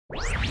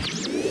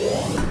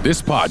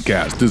This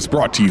podcast is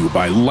brought to you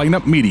by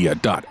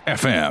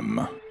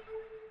lineupmedia.fm.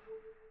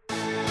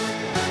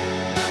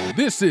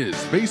 This is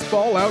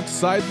Baseball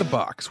Outside the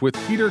Box with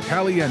Peter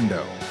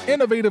Caliendo.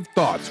 Innovative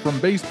thoughts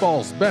from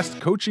baseball's best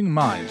coaching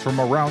minds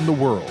from around the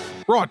world.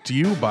 Brought to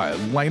you by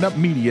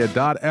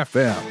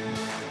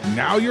lineupmedia.fm.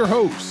 Now your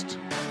host,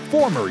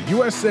 former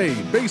USA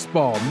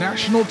Baseball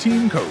National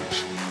Team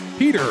Coach,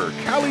 Peter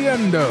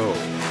Caliendo.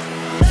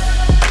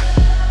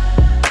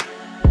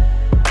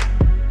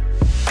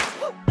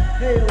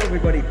 Hey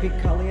everybody, Pete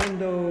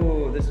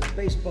Caliendo. This is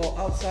Baseball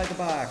Outside the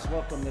Box.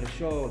 Welcome to the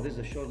show. This is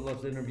a show that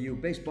loves to interview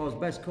baseball's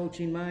best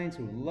coaching minds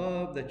who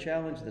love to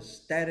challenge the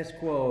status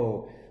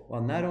quo. Well,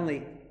 not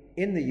only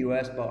in the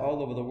U.S., but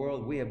all over the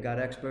world, we have got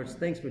experts.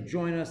 Thanks for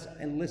joining us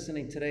and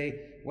listening today,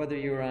 whether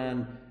you're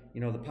on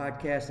the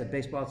podcast at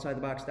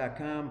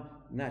baseballoutsidethebox.com.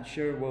 I'm not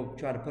sure. We'll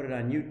try to put it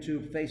on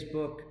YouTube,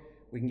 Facebook.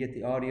 We can get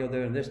the audio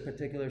there in this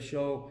particular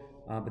show.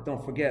 But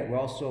don't forget, we're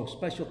also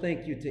special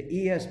thank you to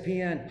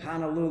ESPN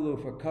Honolulu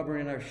for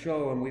covering our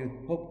show, and we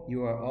hope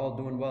you are all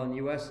doing well in the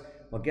U.S.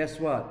 Well, guess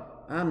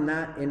what? I'm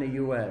not in the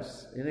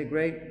U.S. Isn't it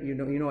great? You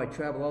know, I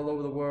travel all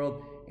over the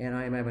world, and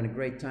I am having a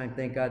great time.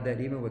 Thank God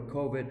that even with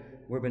COVID,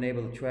 we've been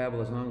able to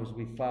travel as long as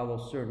we follow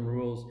certain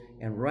rules.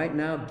 And right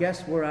now,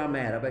 guess where I'm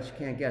at? I bet you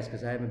can't guess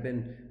because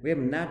we have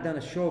not done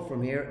a show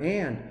from here.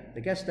 And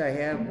the guest I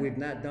have, we've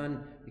not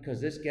done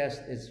because this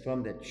guest is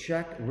from the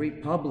Czech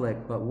Republic,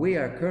 but we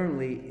are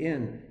currently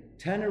in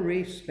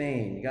Tenerife,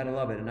 Spain. You gotta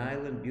love it. An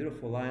island,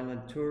 beautiful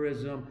island,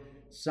 tourism,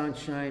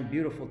 sunshine,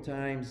 beautiful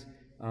times.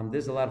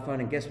 There's a lot of fun.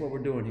 And guess what we're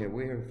doing here?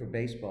 We're here for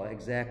baseball.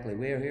 Exactly.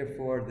 We are here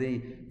for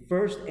the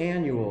first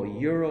annual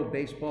Euro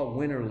Baseball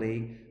Winter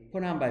League,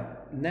 put on by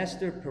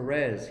Nestor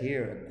Perez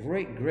here, a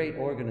great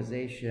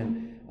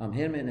organization.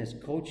 Him and his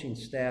coaching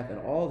staff and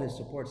all his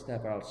support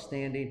staff are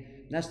outstanding.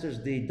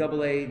 Nestor's the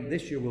AA,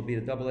 this year will be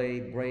the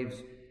AA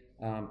Braves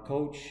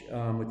coach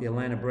with the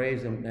Atlanta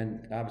Braves,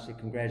 and obviously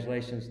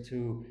congratulations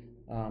to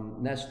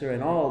Nestor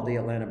and all the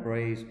Atlanta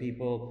Braves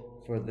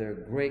people for their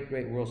great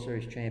World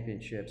Series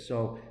championship.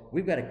 So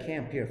we've got a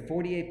camp here,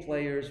 48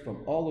 players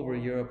from all over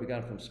Europe. We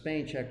got them from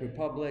Spain, Czech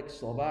Republic,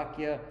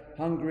 Slovakia,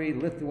 Hungary,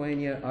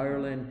 Lithuania,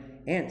 Ireland,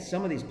 and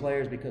some of these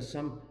players, because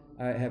some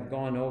have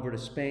gone over to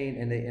Spain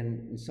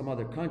and some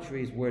other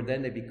countries where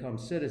then they become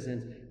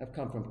citizens, have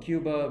come from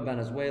Cuba,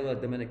 Venezuela,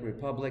 Dominican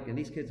Republic, and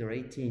these kids are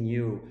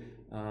 18U.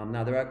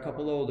 Now there are a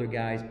couple older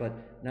guys, but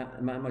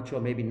not much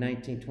old, maybe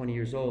 19, 20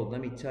 years old.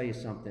 Let me tell you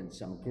something,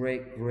 some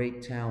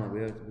great talent.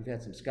 We've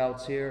had some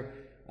scouts here,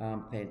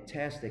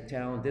 fantastic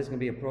talent. This is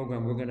going to be a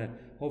program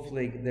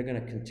hopefully they're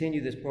going to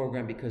continue this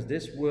program because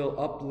this will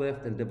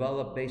uplift and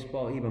develop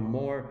baseball even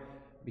more.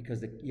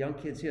 Because the young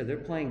kids here, they're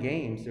playing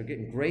games, they're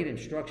getting great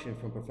instruction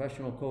from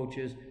professional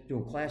coaches,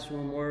 doing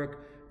classroom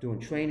work, doing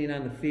training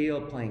on the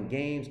field, playing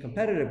games,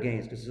 competitive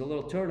games, because it's a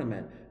little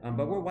tournament.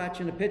 But we're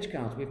watching the pitch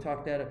counts. We've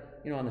talked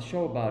that, on the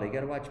show about it. You got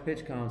to watch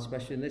pitch counts,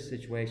 especially in this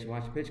situation.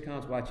 Watch pitch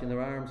counts, watching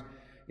their arms.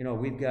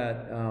 We've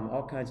got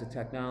all kinds of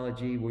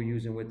technology we're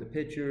using with the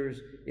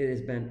pitchers. It has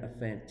been a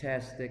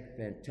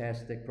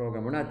fantastic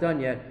program. We're not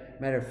done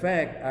yet. Matter of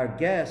fact, our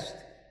guest,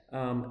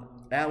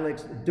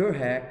 Alex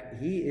Durhak,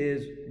 he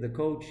is the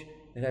coach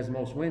that has the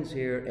most wins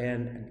here,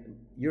 and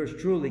yours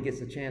truly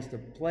gets a chance to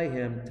play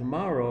him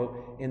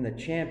tomorrow in the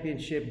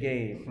championship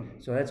game.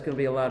 So that's going to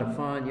be a lot of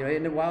fun.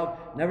 In the wild,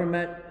 never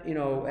met,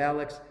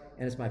 Alex,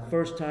 and it's my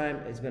first time.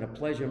 It's been a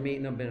pleasure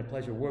meeting him, been a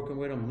pleasure working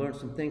with him, learned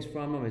some things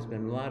from him. It's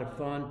been a lot of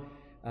fun.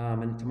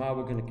 And tomorrow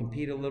we're going to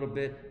compete a little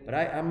bit. But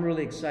I'm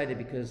really excited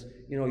because,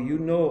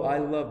 I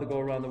love to go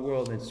around the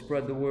world and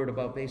spread the word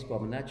about baseball.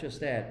 But not just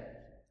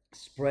that,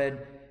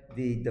 spread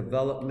the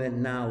development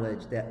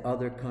knowledge that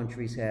other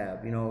countries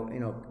have.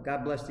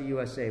 God bless the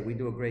USA. We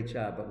do a great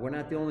job, but we're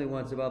not the only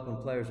ones developing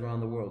players around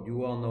the world.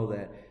 You all know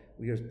that.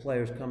 We have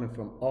players coming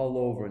from all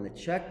over. In the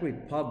Czech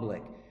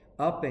Republic,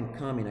 up and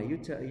coming. Now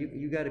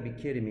you got to be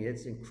kidding me.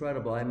 It's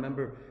incredible. I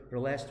remember for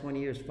the last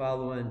 20 years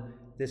following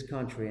this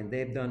country, and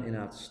they've done an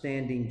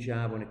outstanding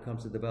job when it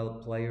comes to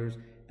develop players.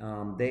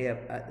 They have,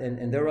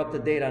 and they're up to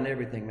date on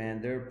everything,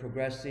 man. They're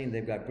progressing.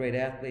 They've got great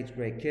athletes,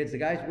 great kids. The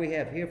guys we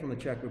have here from the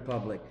Czech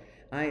Republic,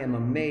 I am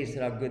amazed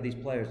at how good these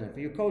players are. And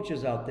for you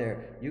coaches out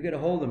there, you get a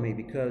hold of me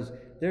because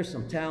there's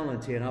some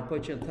talent here, and I'll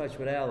put you in touch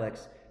with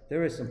Alex.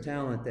 There is some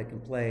talent that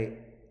can play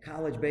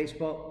college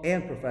baseball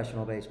and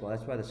professional baseball.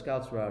 That's why the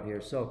scouts are out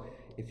here. So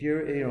if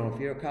you're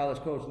a college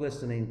coach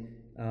listening,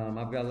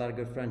 I've got a lot of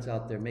good friends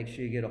out there. Make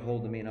sure you get a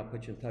hold of me, and I'll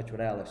put you in touch with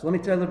Alex. Let me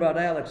tell you about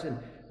Alex, and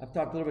I've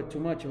talked a little bit too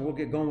much, and we'll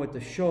get going with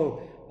the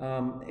show.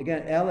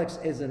 Again, Alex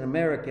is an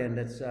American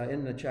that's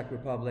in the Czech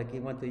Republic. He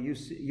went to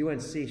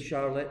UNC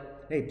Charlotte.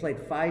 He played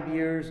 5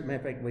 years. Matter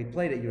of fact, he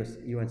played at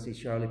UNC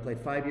Charlotte. Played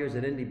 5 years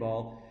at Indy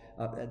Ball,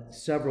 at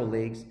several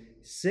leagues.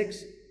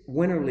 6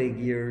 Winter League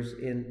years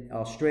in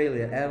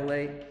Australia,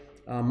 Adelaide.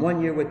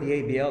 1 year with the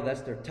ABL,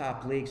 that's their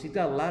top leagues. He's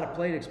got a lot of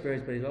plate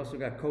experience, but he's also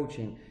got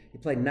coaching. He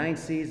played 9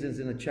 seasons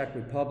in the Czech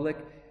Republic.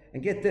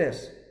 And get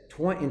this,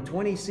 in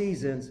 20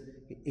 seasons,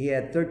 he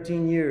had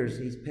 13 years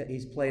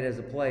he's played as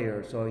a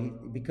player. So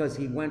because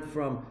he went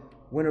from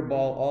winter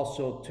ball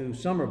also to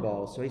summer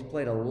ball. So he's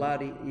played a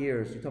lot of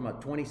years. You're talking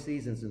about 20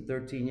 seasons in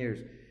 13 years.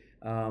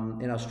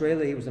 In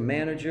Australia, he was a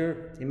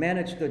manager. He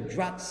managed the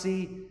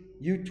Draci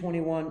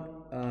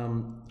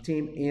U21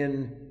 team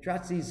in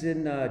Draci's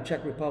in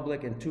Czech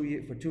Republic and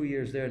for 2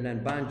 years there, and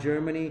then Bonn,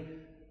 Germany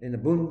in the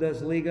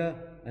Bundesliga.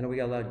 I know we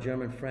got a lot of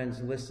German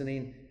friends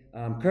listening.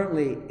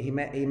 Currently, he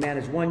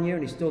managed 1 year,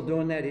 and he's still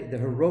doing that. The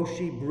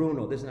Hiroshi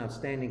Bruno. This is an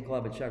outstanding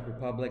club in Czech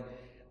Republic.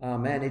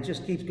 Man, it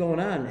just keeps going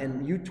on.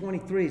 And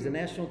U23 is the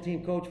national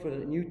team coach for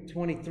the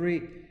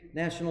U23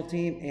 national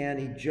team, and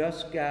he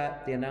just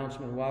got the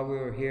announcement while we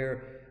were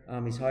here.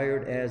 He's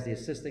hired as the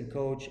assistant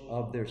coach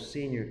of their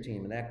senior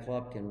team, and that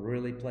club can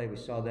really play. We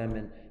saw them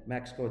in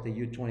Mexico at the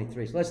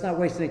U23. So let's not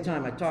waste any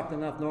time. I talked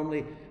enough.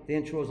 Normally, the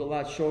intro is a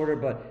lot shorter,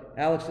 but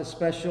Alex is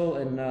special,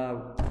 and I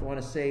want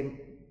to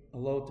say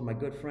hello to my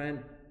good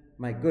friend,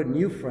 my good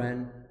new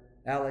friend,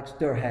 Alex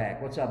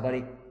Derhag. What's up,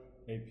 buddy?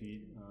 Hey,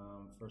 Pete.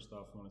 First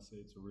off, I want to say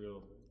it's a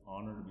real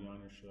honor to be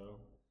on your show.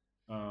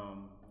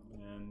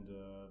 And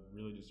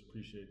really just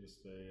appreciate just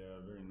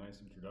a very nice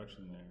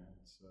introduction there.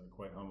 It's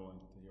quite humbling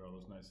to hear all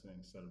those nice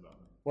things said about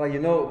me. Well, you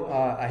know,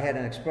 I had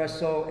an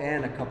espresso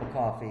and a cup of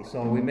coffee,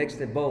 so we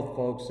mixed it both,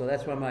 folks. So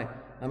that's why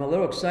I'm a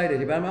little excited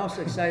here, but I'm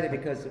also excited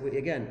because,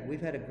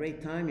 we've had a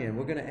great time here, and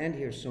we're going to end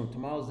here soon.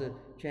 Tomorrow's the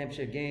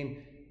championship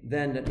game.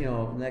 Then,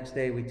 the next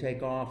day we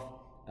take off,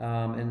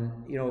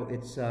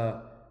 it's...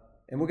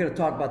 and we're going to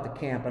talk about the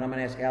camp, and I'm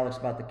going to ask Alex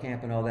about the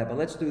camp and all that. But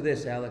let's do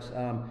this, Alex.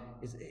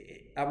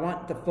 I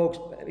want the folks,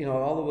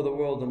 all over the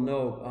world to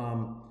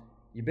know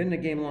you've been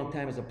in the game a long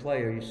time as a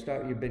player.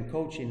 You've been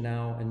coaching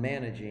now and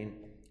managing.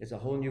 It's a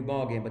whole new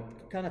ball game. But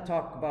kind of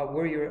talk about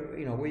where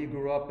you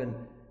grew up in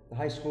the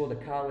high school, the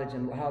college,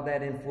 and how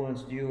that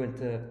influenced you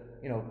into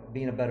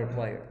being a better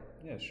player.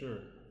 Yeah, sure.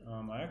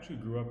 I actually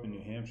grew up in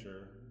New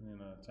Hampshire in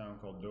a town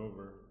called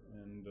Dover,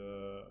 and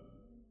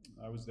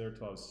I was there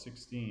till I was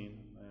 16,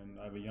 and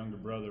I have a younger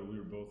brother. We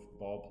were both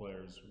ball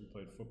players. We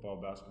played football,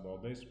 basketball,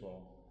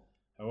 baseball.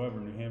 However,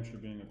 New Hampshire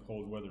being a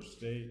cold weather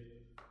state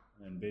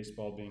and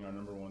baseball being our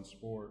number one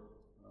sport,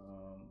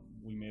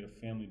 we made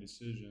a family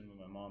decision with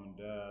my mom and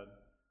dad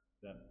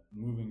that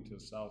moving to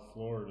South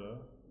Florida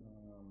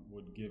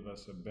would give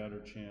us a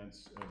better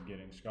chance of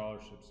getting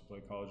scholarships to play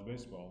college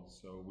baseball.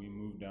 So we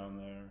moved down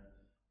there.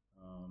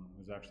 It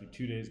was actually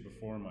 2 days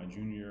before my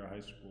junior year of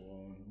high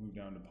school. We moved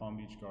down to Palm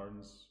Beach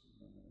Gardens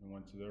and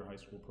went to their high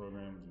school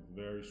program. It was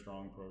a very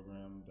strong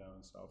program down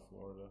in South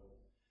Florida.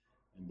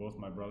 And both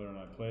my brother and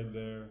I played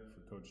there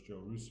for Coach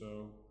Joe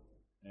Russo,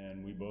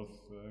 and we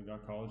both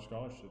got college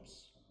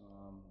scholarships.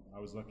 I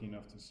was lucky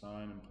enough to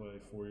sign and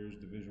play 4 years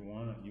Division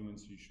I at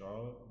UNC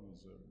Charlotte. It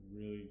was a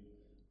really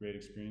great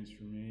experience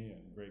for me,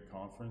 a great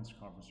Conference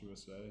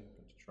USA.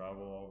 Got to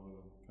travel all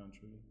over the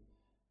country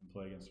and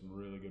play against some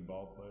really good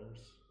ball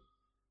players.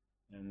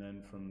 And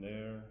then from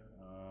there,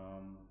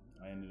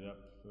 I ended up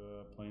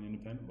playing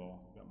independent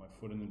ball. Got my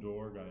foot in the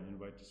door, got an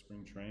invite to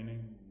spring training,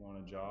 won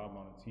a job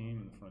on a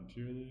team in the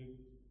Frontier League.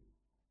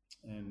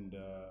 And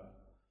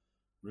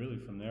really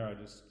from there, I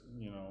just,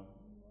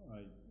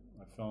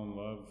 I fell in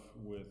love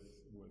with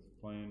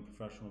playing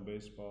professional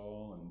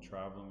baseball and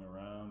traveling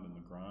around in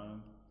the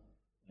grind,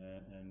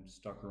 and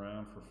stuck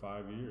around for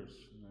 5 years.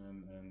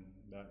 And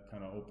that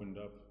kind of opened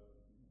up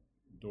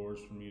doors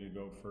for me to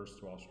go first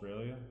to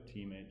Australia. A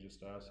teammate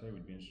just asked, hey,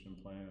 we'd be interested in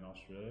playing in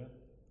Australia.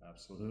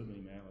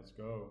 Absolutely, man, let's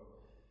go.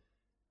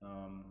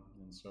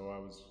 And so I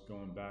was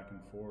going back and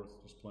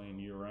forth, just playing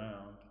year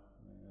round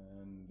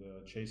and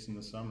chasing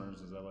the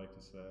summers, as I like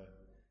to say,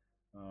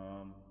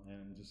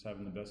 and just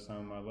having the best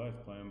time of my life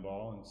playing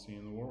ball and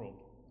seeing the world.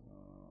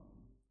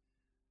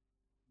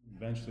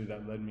 Eventually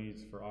that led me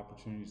for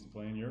opportunities to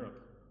play in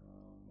Europe.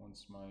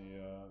 Once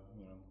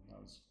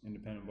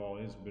independent ball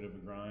is a bit of a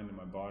grind, and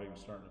my body was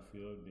starting to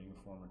feel it, being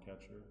a former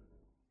catcher.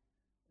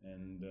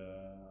 And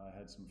I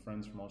had some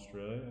friends from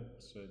Australia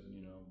that said,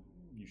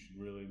 you should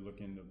really look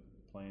into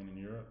playing in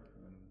Europe.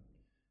 And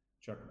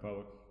Czech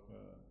Republic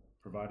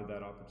provided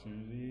that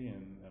opportunity,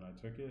 and I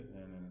took it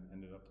and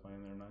ended up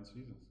playing there 9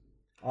 seasons.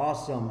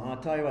 Awesome.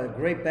 I'll tell you what, a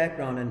great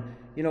background. And,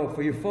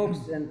 for you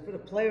folks and for the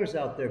players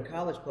out there,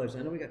 college players,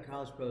 I know we got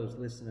college players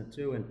listening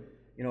too, and,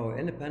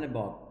 independent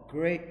ball,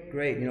 great.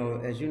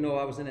 As you know,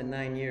 I was in it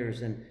 9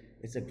 years, and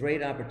it's a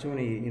great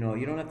opportunity.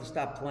 You don't have to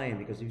stop playing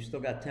because you've still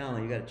got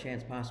talent. You got a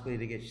chance possibly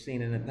to get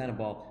seen in independent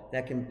ball.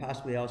 That can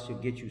possibly also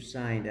get you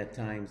signed at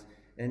times.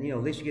 And,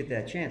 at least you get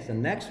that chance. The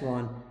next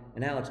one,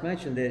 and Alex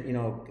mentioned it,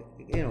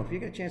 if you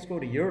get a chance to go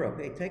to Europe,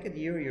 hey, take a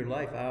year of your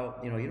life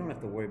out. You don't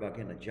have to worry about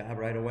getting a job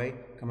right away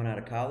coming out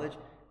of college.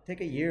 Take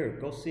a year,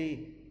 go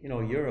see,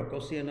 Europe, go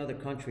see another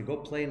country, go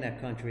play in that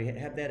country,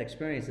 have that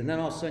experience. And then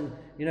all of a sudden,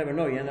 you never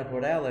know, you end up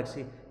with Alex.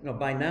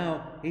 By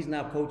now, he's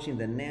now coaching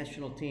the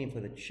national team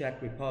for the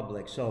Czech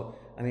Republic. So,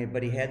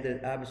 but he had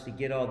to obviously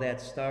get all that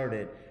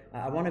started.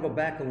 I want to go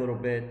back a little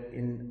bit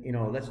and,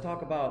 let's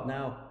talk about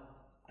now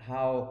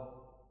how,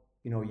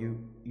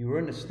 you were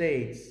in the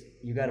States,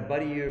 you got a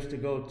buddy of yours to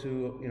go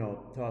to,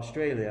 to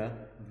Australia,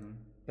 mm-hmm.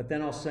 But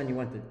then all of a sudden you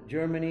went to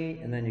Germany,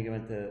 and then you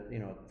went to,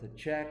 to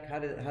Czech. How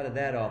did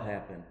that all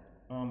happen?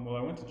 Well,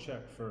 I went to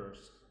Czech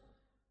first,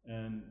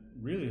 and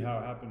really how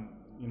it happened,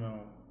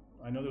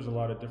 I know there's a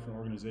lot of different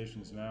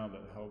organizations now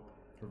that help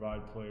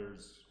provide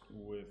players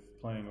with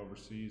playing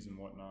overseas and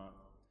whatnot.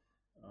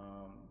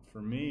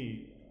 For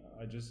me,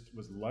 I just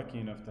was lucky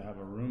enough to have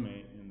a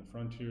roommate in the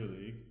Frontier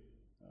League,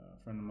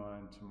 a friend of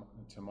mine,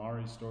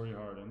 Tamari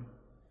Story-Harden,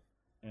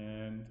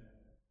 and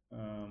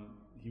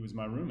he was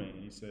my roommate.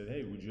 And he said,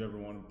 "Hey, would you ever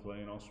want to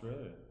play in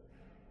Australia?"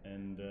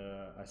 And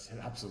I said,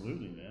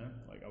 "Absolutely, man.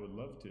 Like, I would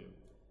love to."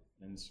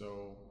 And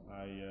so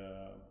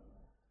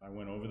I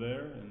went over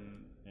there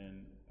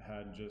and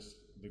had just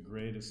the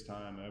greatest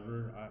time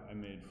ever. I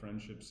made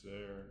friendships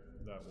there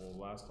that will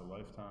last a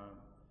lifetime.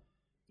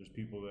 There's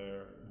people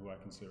there who I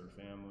consider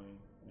family,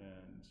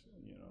 and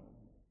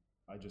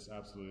I just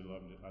absolutely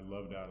loved it. I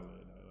loved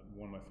Adelaide.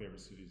 One of my favorite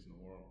cities in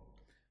the world.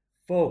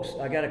 Folks,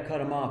 I got to cut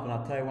them off, and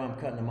I'll tell you why I'm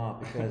cutting them off,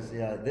 because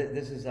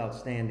this is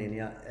outstanding.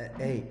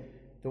 Hey,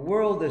 the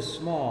world is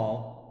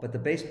small, but the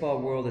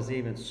baseball world is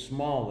even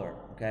smaller.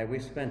 Okay,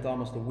 we've spent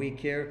almost a week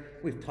here.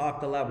 We've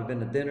talked a lot. We've been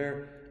to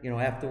dinner.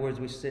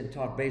 Afterwards we sit and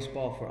talk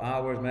baseball for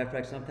hours. Matter of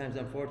fact, sometimes,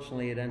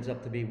 unfortunately, it ends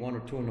up to be 1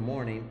 or 2 in the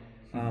morning.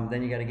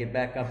 Then you got to get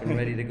back up and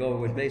ready to go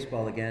with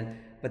baseball again.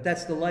 But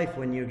that's the life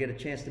when you get a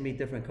chance to meet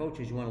different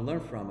coaches. You want to learn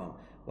from them.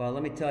 Well,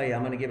 let me tell you,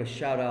 I'm going to give a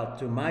shout out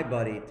to my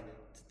buddy,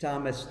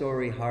 Thomas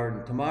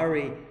Story-Harden.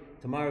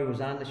 Tamari was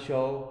on the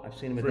show. I've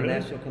seen him at the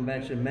National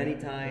Convention many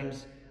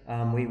times.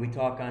 We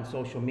talk on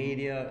social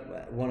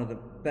media. One of the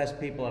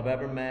best people I've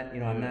ever met.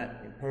 I'm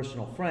not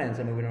personal friends.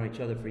 I mean, we know each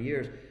other for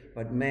years.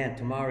 But man,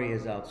 Tamari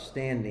is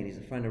outstanding. He's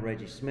a friend of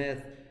Reggie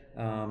Smith.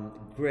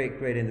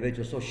 Great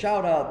individual. So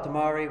shout out,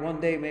 Tamari.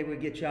 One day maybe we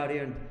get you out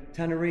here in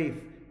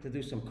Tenerife to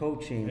do some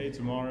coaching. Hey,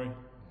 Tamari.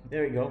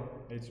 There you go.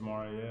 Hey,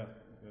 Tamari. Yeah.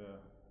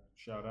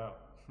 Shout out.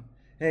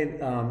 Hey,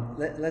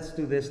 let's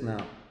do this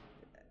now.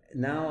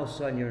 Now all of a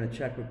sudden you're in the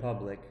Czech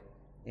Republic,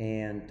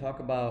 and talk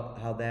about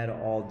how that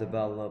all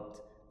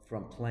developed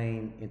from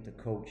playing into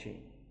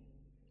coaching.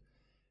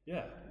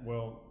 Yeah,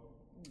 well,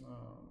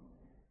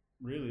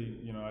 really,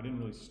 I didn't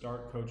really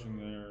start coaching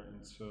there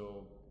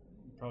until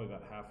probably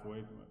about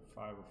halfway,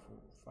 5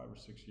 or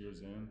 6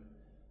 years in.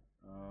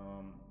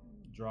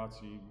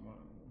 Draci,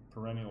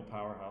 perennial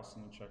powerhouse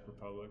in the Czech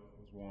Republic,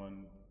 has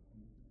won,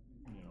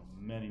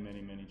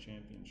 many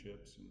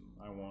championships, and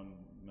I won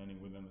many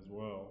with them as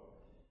well.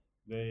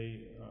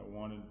 They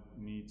wanted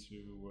me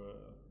to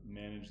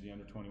manage the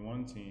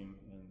under-21 team,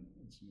 and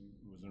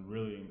it was a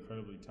really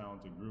incredibly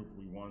talented group.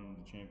 We won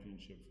the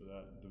championship for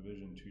that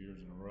division 2 years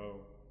in a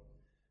row.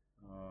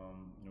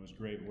 It was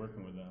great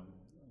working with them.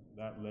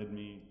 That led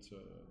me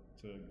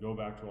to go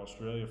back to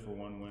Australia for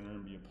one winter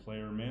and be a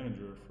player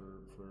manager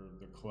for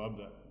the club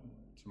that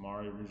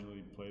Tamari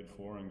originally played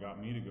for and got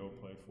me to go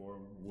play for,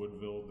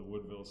 the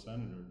Woodville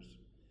Senators.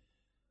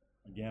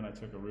 Again, I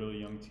took a really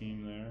young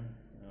team there,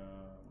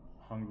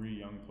 hungry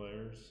young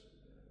players,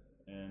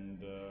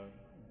 and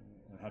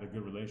had a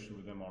good relationship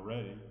with them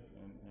already,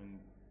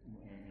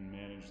 and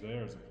managed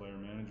there as a player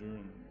manager.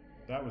 And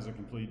that was a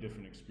completely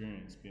different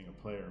experience, being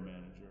a player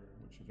manager,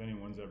 which if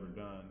anyone's ever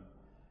done,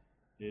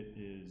 it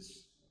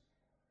is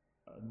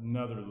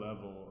another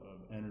level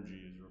of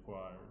energy is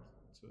required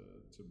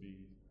to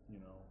be,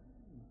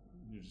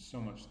 there's so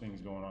much things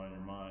going on in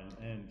your mind,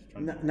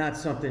 and not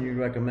something you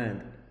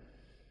recommend.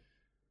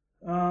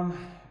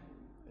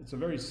 It's a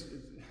very,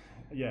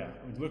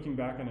 looking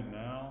back on it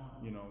now,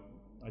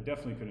 I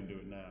definitely couldn't do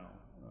it now.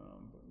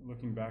 But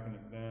looking back on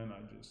it then,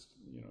 I just,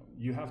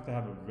 you have to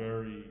have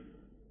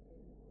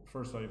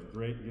first of all, you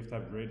have to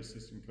have great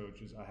assistant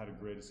coaches. I had a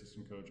great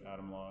assistant coach,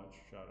 Adam Lodge,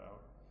 shout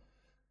out.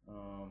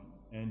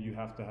 And you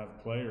have to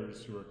have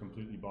players who are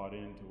completely bought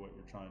into what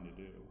you're trying to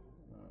do.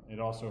 It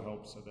also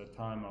helps at that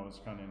time I was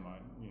kind of in my,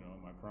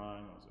 my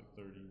prime. I was like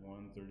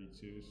 31,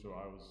 32, so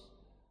I was,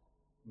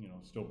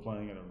 still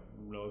playing at a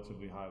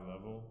relatively high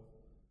level.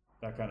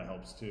 That kind of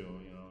helps too,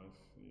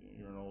 if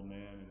you're an old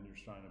man and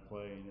you're trying to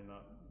play and you're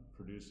not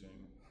producing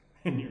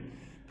and you're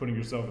putting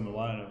yourself in the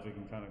lineup, it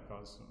can kind of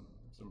cause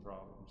some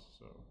problems.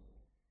 So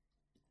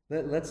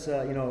let's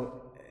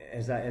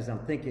as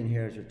I'm thinking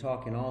here, as you're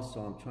talking also,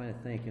 I'm trying to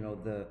think,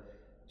 the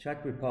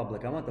Czech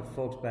Republic, I want the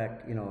folks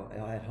back,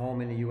 at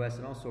home in the U.S.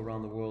 and also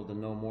around the world to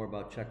know more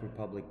about Czech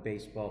Republic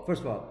baseball.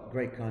 First of all,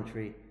 great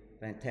country,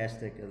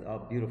 fantastic,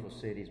 beautiful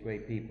cities,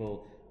 great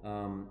people.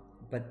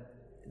 But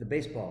the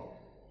baseball,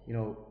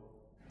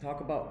 talk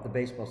about the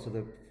baseball so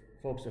the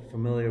folks are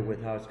familiar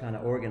with how it's kind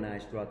of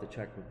organized throughout the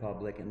Czech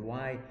Republic and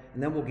why,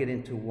 and then we'll get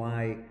into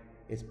why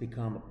it's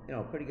become,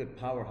 a pretty good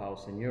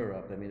powerhouse in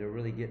Europe. I mean, they're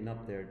really getting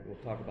up there.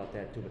 We'll talk about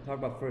that too. But talk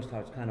about first how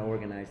it's kind of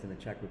organized in the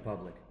Czech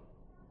Republic.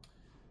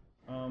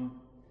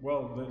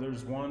 Well,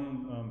 there's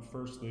one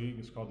first league.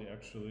 It's called the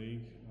Extra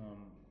League.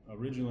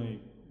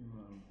 Originally,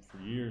 for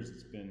years,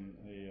 it's been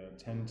a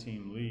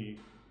 10-team league.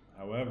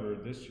 However,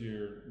 this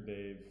year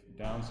they've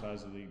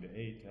downsized the league to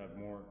 8 to have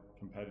more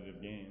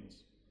competitive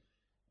games.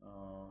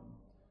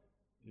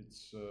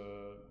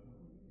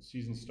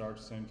 Season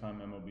starts the same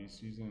time MLB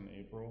season in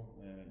April,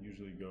 and it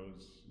usually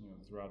goes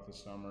throughout the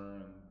summer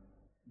and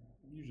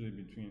usually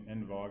between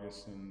end of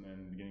August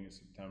and beginning of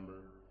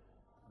September.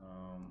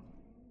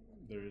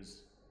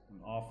 There's an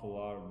awful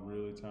lot of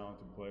really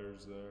talented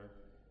players there.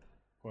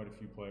 Quite a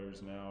few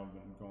players now have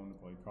been going to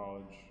play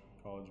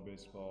college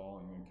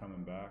baseball and then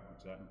coming back,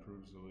 which that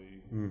improves the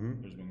league.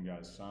 Mm-hmm. There's been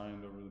guys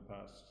signed over the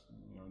past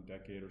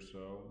decade or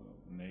so,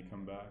 and they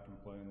come back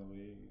and play in the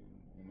league,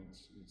 and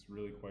it's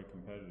really quite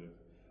competitive.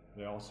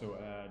 They also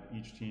add,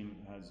 each team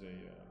has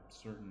a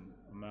certain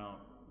amount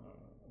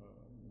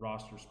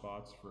roster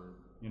spots for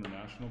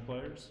international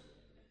players,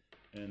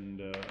 and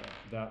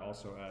that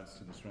also adds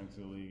to the strength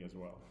of the league as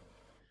well.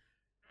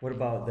 What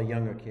about the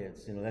younger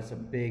kids? That's a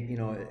big,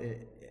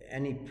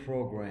 any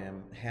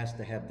program has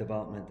to have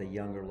development at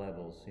younger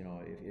levels,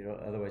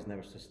 otherwise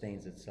never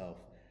sustains itself.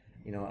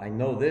 I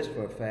know this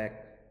for a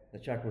fact, the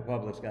Czech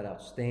Republic's got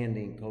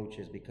outstanding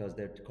coaches because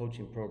their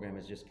coaching program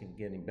is just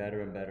getting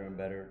better and better and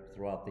better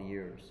throughout the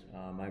years.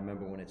 I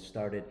remember when it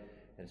started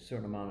at a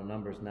certain amount of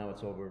numbers, now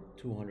it's over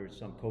 200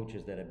 some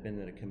coaches that have been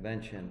to the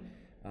convention.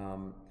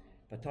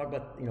 But talk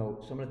about,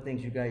 some of the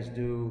things you guys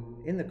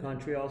do in the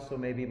country, also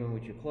maybe even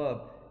with your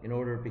club, in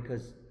order to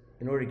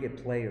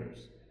get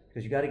players,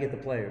 because you got to get the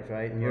players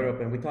right in Europe,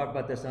 and we talk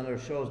about this on other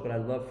shows. But I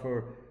love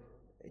to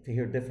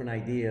hear different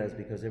ideas,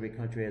 because every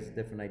country has a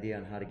different idea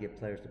on how to get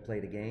players to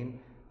play the game.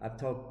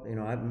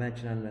 I've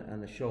mentioned on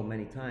the show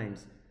many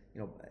times,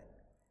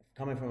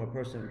 coming from a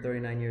person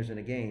 39 years in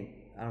a game,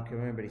 I don't care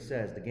what anybody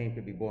says, the game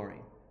could be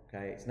boring.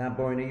 Okay, it's not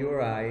boring to you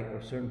or I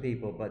or certain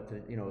people, but to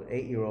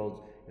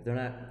 8-year-olds, if they're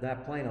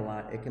not playing a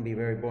lot, it can be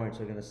very boring. So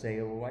they're going to say,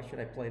 well, why should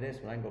I play this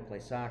when I can go play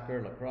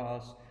soccer,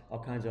 lacrosse, all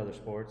kinds of other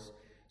sports?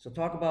 So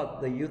talk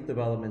about the youth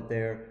development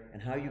there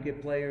and how you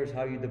get players,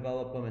 how you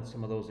develop them in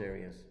some of those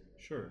areas.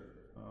 Sure.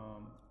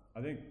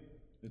 I think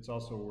it's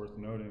also worth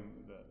noting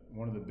that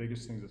one of the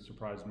biggest things that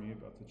surprised me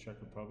about the Czech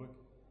Republic,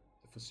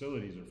 the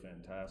facilities are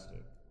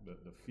fantastic.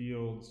 The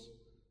fields,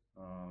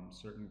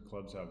 certain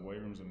clubs have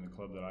weight rooms. I mean, the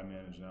club that I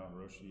manage now,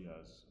 Hiroshi,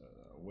 has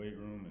a weight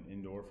room, an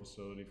indoor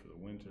facility for the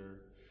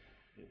winter.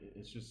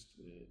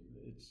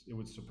 It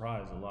would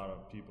surprise a lot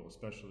of people,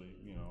 especially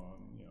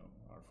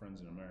our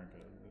friends in America.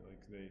 Like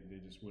they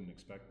just wouldn't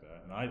expect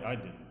that, and I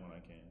didn't when I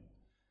came.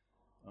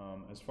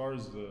 As far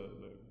as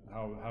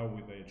how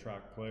would they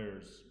attract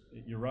players,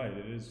 you're right.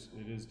 It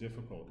is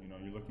difficult.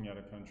 You're looking at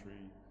a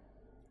country.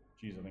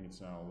 I think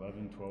it's now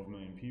 11-12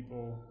 million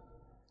people.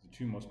 The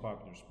two most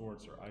popular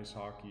sports are ice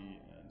hockey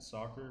and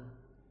soccer,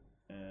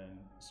 and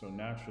so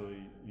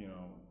naturally,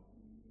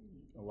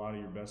 a lot of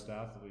your best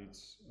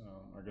athletes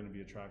are going to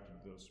be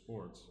attracted to those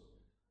sports.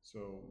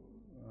 So,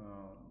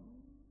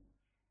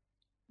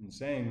 in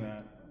saying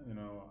that,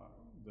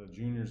 the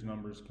juniors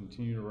numbers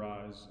continue to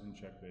rise in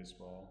Czech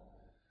baseball.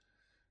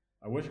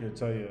 I wish I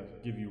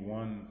could give you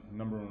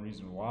number one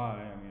reason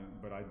why.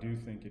 But I do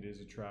think it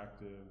is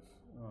attractive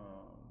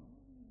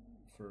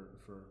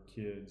for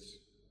kids.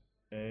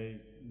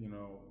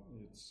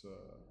 It's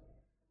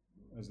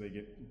as they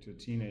get to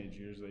teenage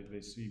years,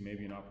 they see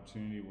maybe an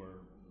opportunity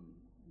where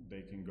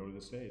they can go to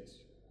the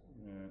States,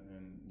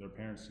 and their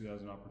parents see that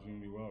as an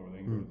opportunity where they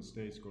can go to the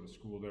States, go to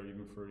school there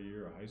even for a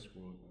year, high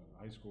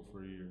school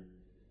for a year.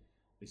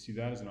 They see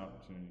that as an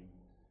opportunity.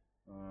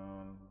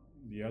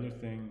 The other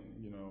thing,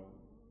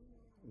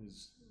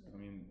 is,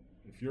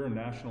 if you're a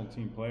national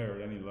team player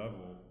at any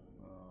level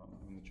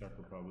in the Czech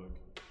Republic,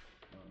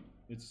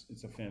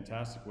 it's a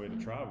fantastic way to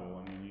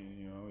travel.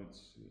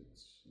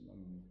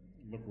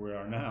 Look where we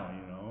are now.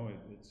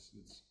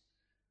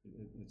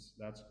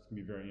 That's going to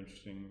be very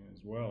interesting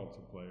as well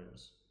to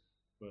players.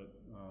 But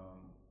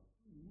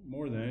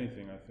more than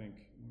anything, I think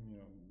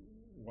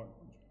what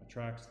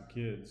attracts the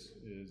kids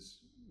is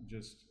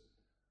just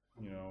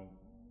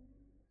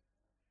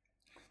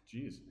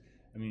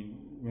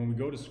when we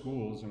go to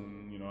schools,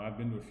 and I've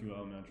been to a few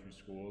elementary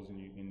schools, and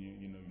you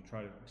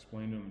try to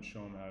explain to them and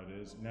show them how it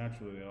is.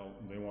 Naturally,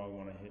 they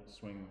want to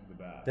swing the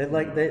bat. They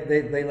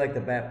like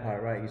the bat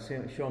part, right? You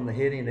show them the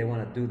hitting, they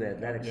want to do that.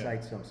 That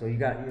excites them. So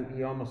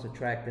you almost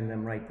attracting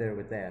them right there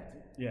with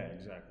that. Yeah,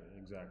 exactly.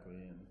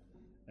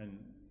 And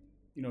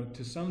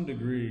to some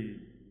degree,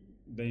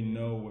 they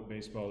know what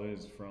baseball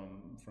is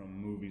from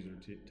movies or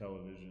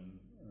television,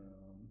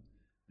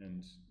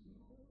 and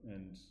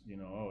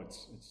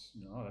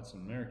that's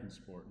an American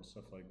sport and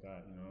stuff like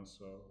that,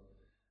 so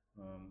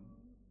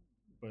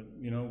but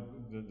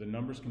the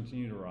numbers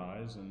continue to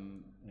rise,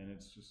 and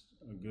it's just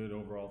a good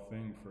overall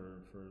thing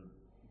for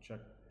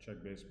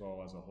Czech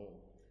baseball as a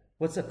whole.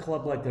 What's a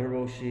club like the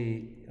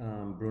Hiroshi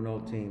Bruno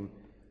team?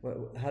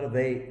 How do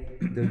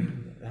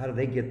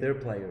they get their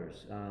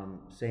players?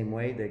 Same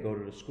way, they go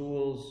to the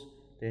schools,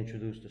 they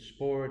introduce the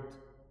sport.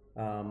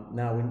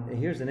 Now,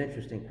 here's an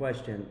interesting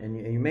question, and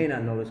you may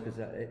not know this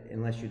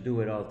unless you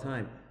do it all the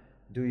time.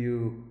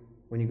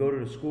 When you go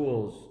to the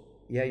schools,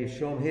 you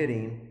show them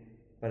hitting,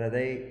 but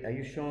are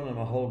you showing them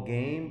a whole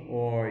game,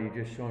 or are you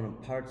just showing them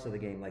parts of the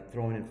game, like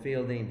throwing and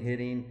fielding,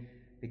 hitting?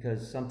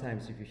 Because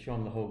sometimes if you show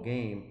them the whole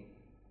game,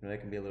 that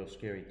can be a little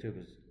scary too,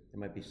 because they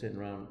might be sitting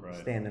around,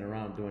 standing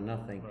around doing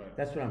nothing. Right.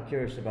 That's what I'm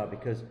curious about,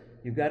 because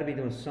you've got to be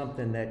doing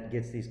something that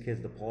gets these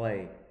kids to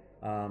play.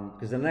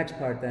 Because the next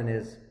part then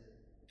is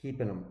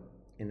keeping them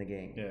in the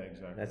game. Yeah,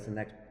 exactly. That's the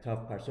next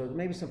tough part. So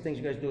maybe some things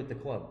you guys do at the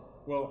club.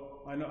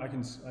 Well, I know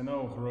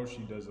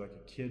Hiroshi does like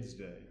a kids'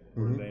 day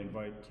where they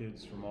invite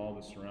kids from all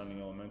the surrounding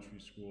elementary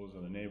schools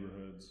or the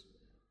neighborhoods,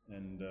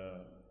 and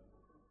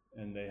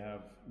they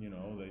have,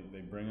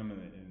 they bring them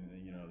and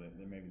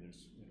they maybe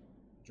there's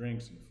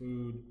drinks and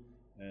food,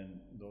 and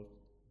they'll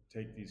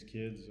take these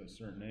kids a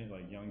certain age,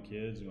 like young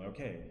kids, and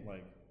okay,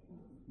 like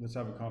let's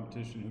have a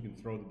competition who can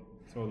throw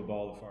the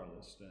ball the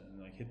farthest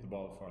and like hit the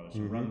ball the farthest,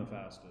 and run the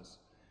fastest,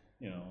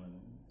 and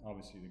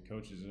obviously the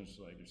coaches are just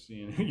like you're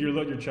seeing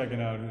you're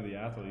checking out who the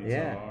athletes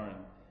are,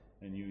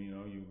 and you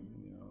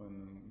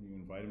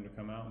invite them to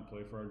come out and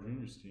play for our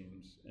juniors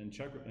teams and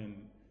check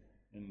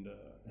and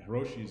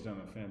Hiroshi's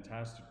done a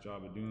fantastic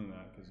job of doing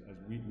that because as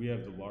we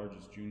have the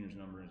largest juniors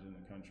numbers in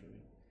the country.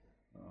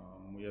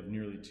 We have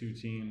nearly 2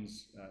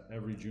 teams at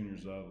every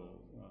juniors level,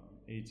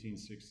 18,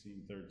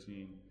 16,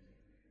 13,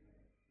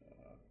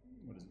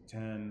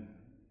 10,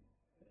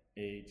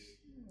 8.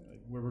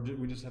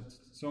 We just have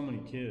so many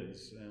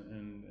kids,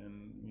 and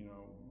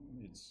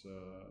it's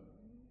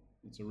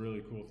a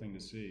really cool thing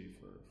to see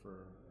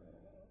for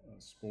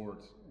a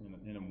sport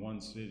in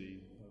one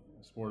city,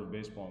 a sport of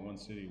baseball in one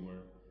city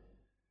where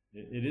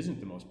it isn't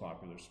the most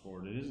popular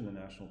sport. It isn't a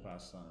national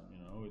pastime.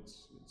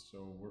 It's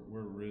so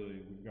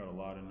we've got a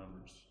lot of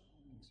numbers.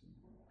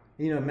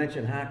 I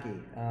mentioned hockey.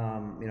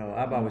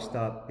 I've always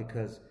thought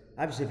because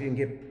obviously if you can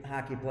get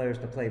hockey players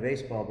to play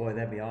baseball, boy,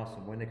 that'd be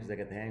awesome, wouldn't it? Because they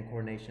got the hand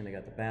coordination, they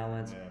got the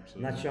balance. Yeah,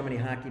 absolutely. Not sure how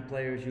many hockey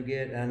players you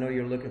get. I know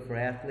you're looking for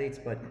athletes,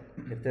 but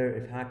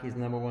if hockey's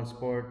the number one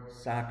sport,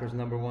 soccer's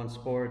number one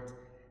sport,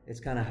 it's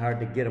kind of hard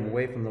to get them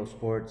away from those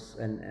sports.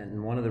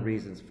 And one of the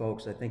reasons,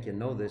 folks, I think you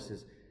know this,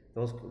 is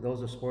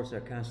those are sports that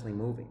are constantly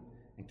moving,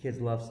 and kids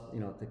love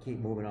to keep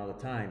moving all the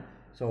time.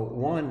 So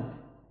one,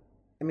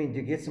 do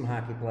you get some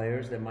hockey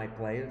players that might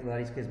play? A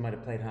lot of these kids might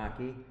have played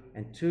hockey.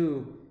 And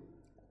 2,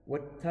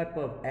 what type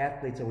of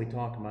athletes are we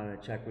talking about in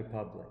the Czech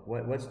Republic?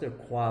 What's their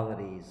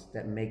qualities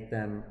that can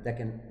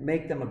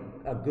make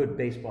them a good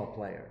baseball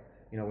player?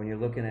 When you're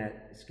looking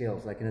at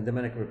skills, like in the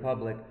Dominican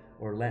Republic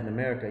or Latin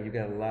America, you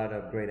got a lot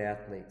of great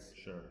athletes.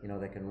 Sure.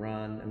 That can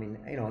run. And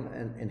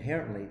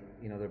inherently,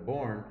 they're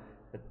born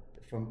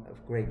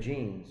of great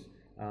genes.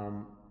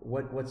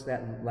 What's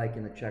that like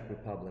in the Czech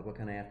Republic? What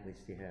kind of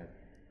athletes do you have?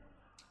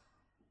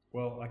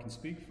 Well, I can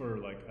speak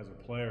for as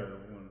a player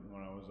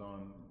when I was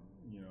on,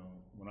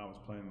 when I was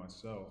playing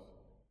myself.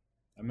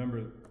 I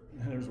remember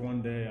there's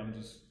one day I'm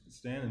just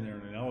standing there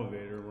in an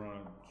elevator. We're on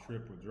a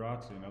trip with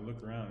Drazi, and I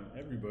look around and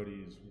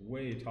everybody is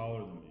way taller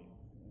than me.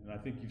 And I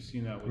think you've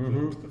seen that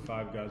with the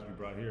 5 guys we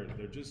brought here.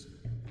 They're just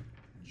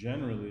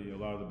generally a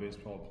lot of the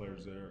baseball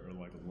players there are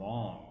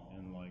long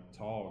and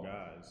tall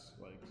guys.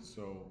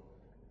 So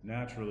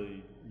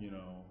naturally,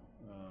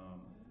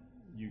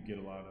 you get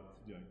a lot of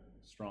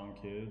strong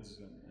kids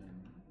and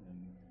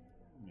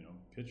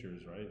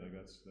pitchers, right?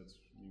 That's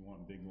you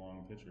want big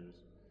long pitchers.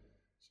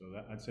 So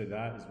I'd say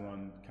that is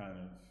one kind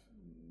of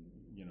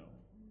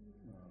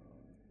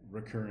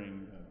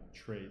recurring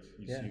trait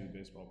you see with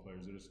baseball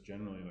players. They're just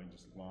generally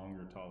just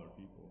longer, taller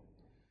people.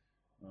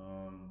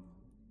 I'm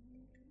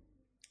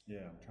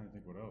trying to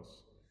think what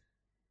else.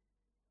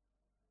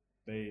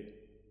 They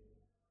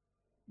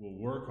will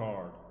work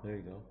hard. There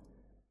you go.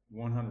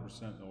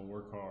 100% they'll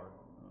work hard.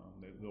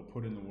 They'll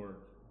put in the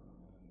work.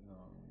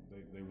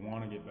 They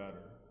want to get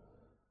better.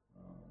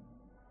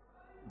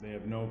 They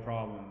have no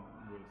problem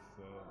with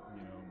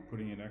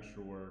putting in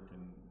extra work.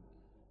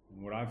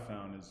 And what I've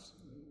found is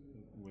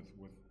with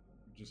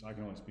just, I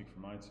can only speak for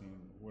my team.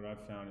 What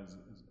I've found is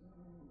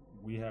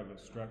we have a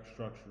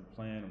structured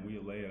plan and we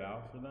lay it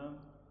out for them.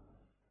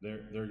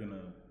 They're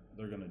gonna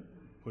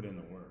put in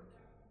the work.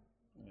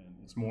 And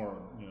it's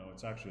more,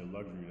 it's actually a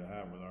luxury to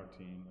have with our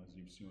team, as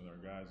you've seen with our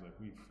guys.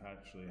 We've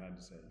actually had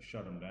to say,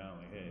 shut them down.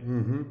 Hey,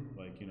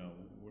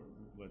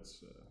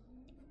 let's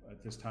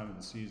at this time of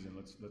the season,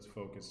 let's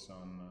focus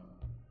on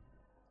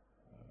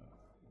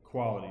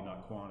quality,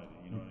 not quantity.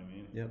 You know what I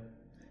mean? Yep.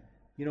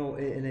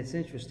 And it's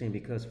interesting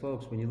because,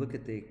 folks, when you look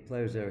at the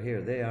players that are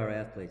here, they are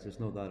athletes. There's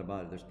no doubt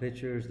about it. There's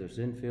pitchers, there's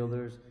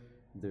infielders,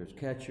 there's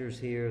catchers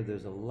here.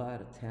 There's a lot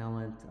of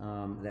talent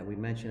that we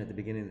mentioned at the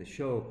beginning of the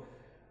show.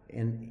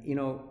 And,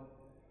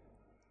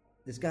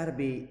 there's got to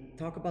be,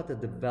 talk about the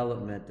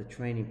development, the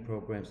training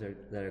programs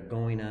that are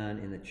going on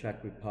in the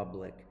Czech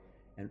Republic.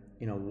 And,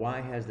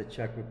 why has the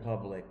Czech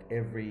Republic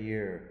every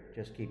year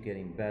just keep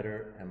getting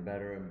better and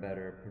better and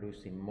better,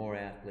 producing more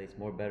athletes,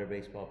 more better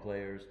baseball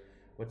players?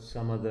 What's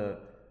some of the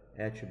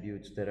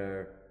attributes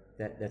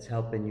that's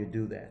helping you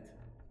do that?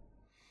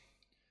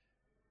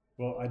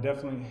 Well, I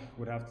definitely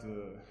would have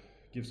to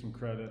give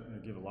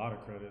a lot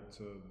of credit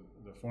to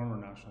the former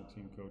national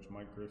team coach,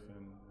 Mike Griffin,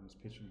 and his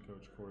pitching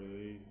coach, Corey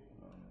Lee.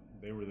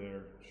 They were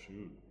there,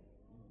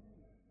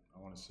 I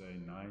want to say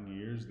 9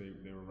 years.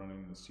 They were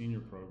running the senior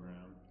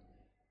program,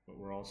 but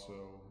we're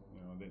also,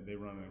 they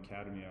run an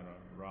academy out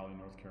of Raleigh,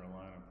 North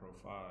Carolina, Pro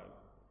 5,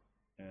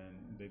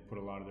 and they put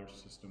a lot of their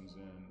systems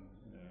in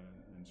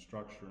and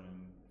structure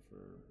in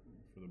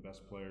the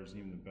best players,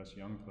 even the best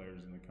young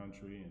players in the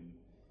country,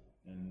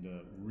 and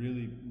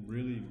really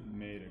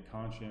made a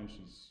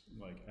conscientious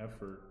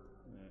effort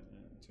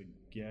to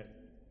get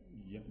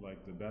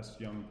like the best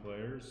young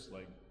players,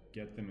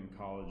 get them in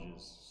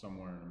colleges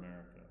somewhere in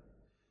America,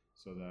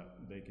 so that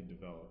they could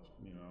develop,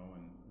 and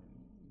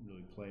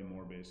really play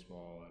more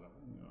baseball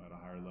at a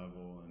higher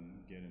level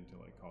and get into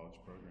college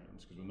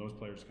programs. Because when those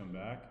players come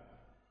back,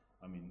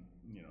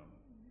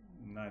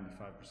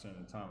 95%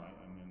 of the time,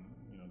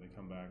 they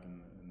come back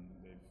and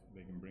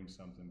they can bring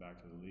something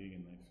back to the league,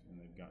 and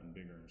they've gotten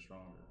bigger and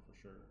stronger for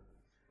sure.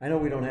 I know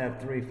we don't have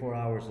 3-4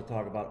 hours to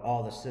talk about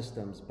all the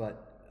systems,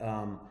 but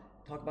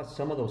talk about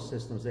some of those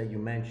systems that you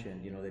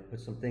mentioned. They put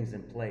some things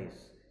in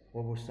place.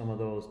 What were some of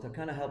those to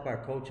kind of help our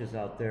coaches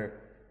out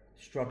there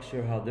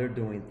structure how they're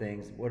doing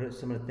things? What are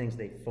some of the things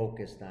they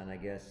focused on, I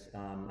guess?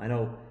 I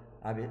know,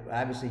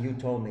 obviously you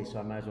told me, so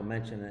I might as well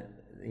mention it.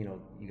 You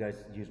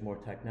guys use more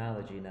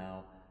technology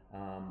now,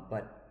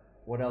 but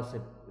what else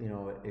have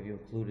you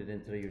included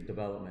into your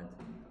development?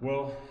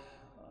 Well,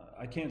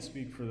 I can't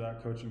speak for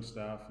that coaching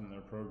staff and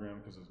their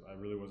program because I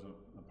really wasn't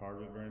a part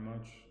of it very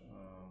much.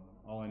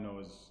 All I know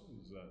is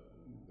that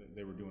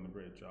they were doing a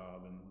great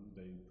job, and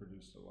they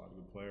produced a lot of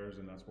good players,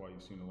 and that's why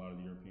you've seen a lot of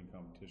the European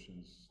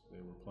competitions.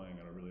 They were playing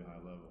at a really high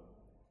level.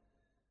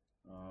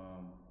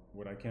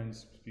 What I can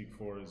speak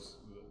for is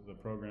the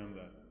program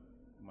that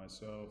I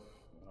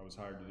was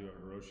hired to do at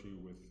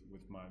Hiroshi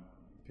with my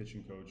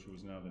pitching coach, who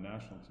is now the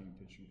national team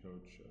pitching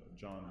coach,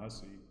 John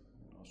Hussey,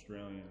 an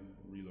Australian,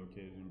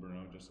 relocated in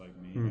Brno just like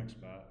me,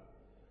 expat.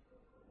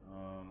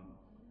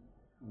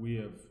 We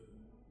have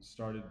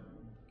started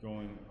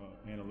going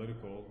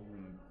analytical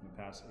in the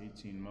past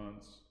 18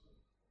 months,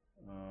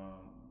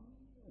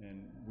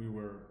 and we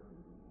were,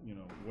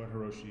 what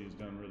Hiroshi has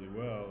done really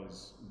well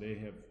is they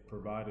have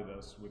provided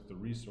us with the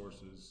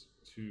resources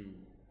to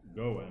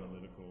go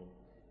analytical,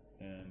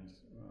 and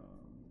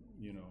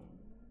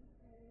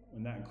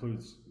and that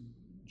includes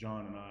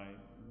John and I,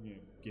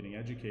 getting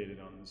educated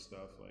on this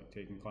stuff, like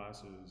taking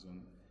classes,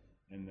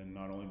 and then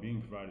not only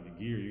being provided the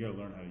gear, you got to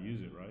learn how to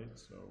use it, right?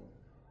 So,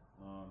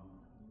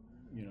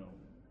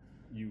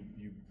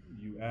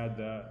 you add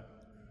that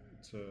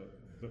to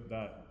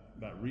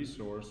that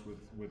resource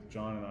with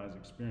John and I's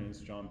experience.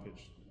 John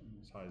pitched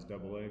as high as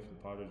AA for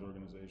the Padres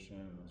organization,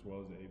 and as well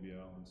as the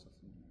ABL and stuff,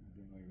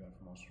 doing like that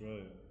from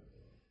Australia.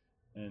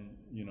 And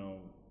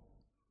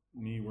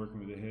me working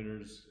with the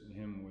hitters,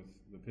 him with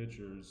the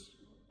pitchers,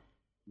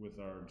 with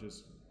our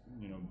just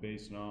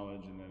base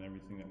knowledge, and then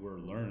everything that we're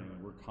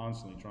learning, we're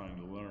constantly trying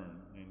to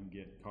learn and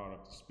get caught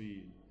up to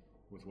speed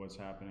with what's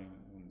happening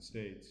in the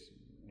States,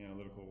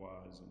 analytical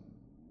wise, and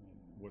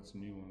what's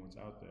new and what's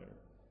out there.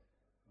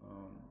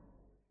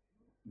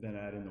 Then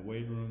add in the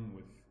weight room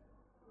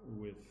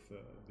with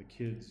the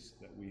kids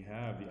that we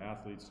have, the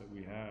athletes that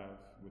we have,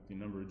 with the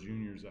number of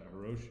juniors at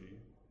Hiroshi.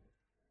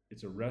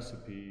 It's a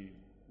recipe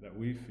that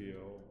we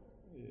feel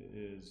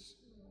is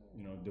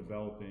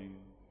developing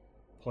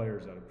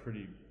players at a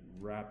pretty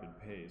rapid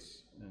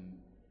pace, and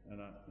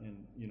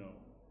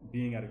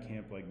being at a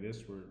camp like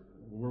this,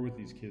 we're with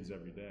these kids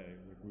every day.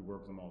 We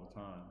work with them all the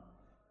time,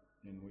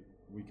 and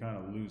we kind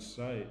of lose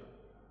sight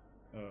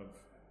of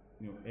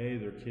A,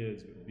 they're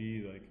kids, but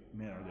B,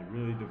 man, are they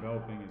really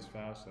developing as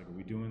fast? Are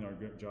we doing our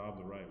job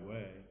the right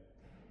way?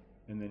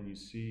 And then you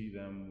see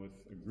them with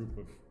a group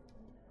of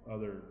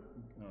other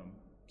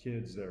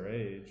kids their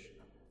age,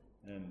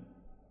 and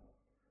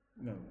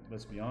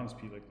let's be honest,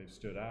 Pete, they've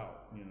stood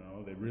out.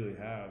 They really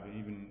have.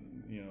 Even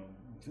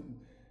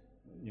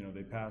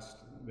they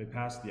passed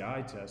the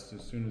eye test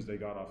as soon as they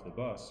got off the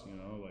bus.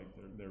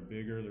 They're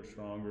bigger, they're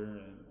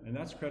stronger, and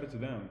that's credit to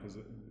them, because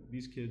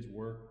these kids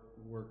work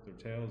their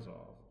tails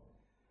off,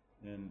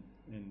 and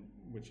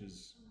which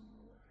is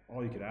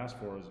all you could ask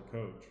for as a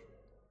coach.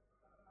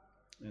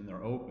 And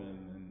they're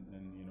open, and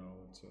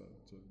to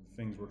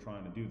things we're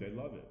trying to do. They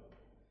love it,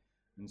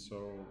 and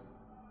so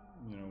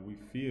we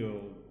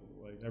feel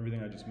like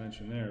everything I just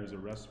mentioned there is a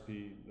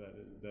recipe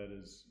that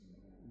is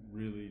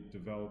really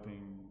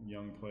developing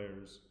young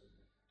players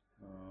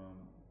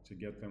to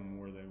get them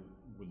where they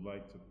would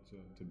like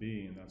to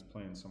be, and that's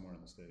playing somewhere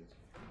in the States.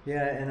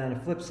 Yeah, and on the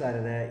flip side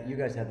of that, you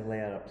guys had to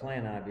lay out a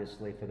plan,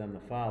 obviously, for them to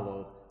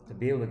follow to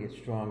be able to get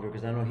stronger.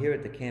 Because I know here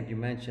at the camp you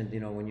mentioned,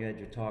 when you had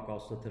your talk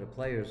also to the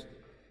players,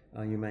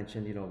 you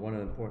mentioned, one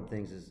of the important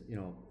things is,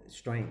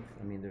 strength.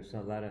 There's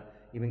a lot of,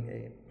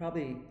 even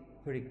probably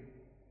pretty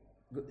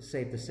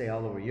safe to say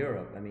all over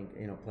Europe.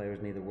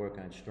 Players need to work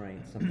on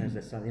strength. Sometimes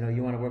that's something,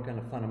 you want to work on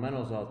the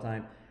fundamentals all the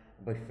time,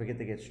 but you forget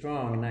to get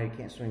strong, and now you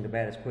can't swing the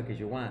bat as quick as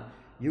you want.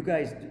 You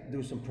guys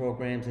do some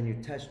programs and you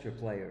test your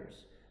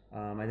players.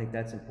 I think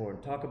that's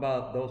important. Talk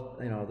about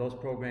those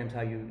programs,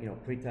 how you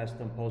pre-test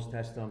them,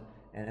 post-test them,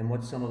 and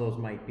what some of those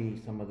might be,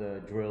 some of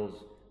the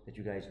drills that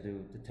you guys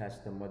do to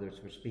test them, whether it's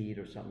for speed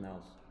or something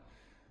else.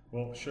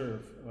 Well, sure.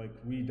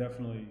 We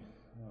definitely,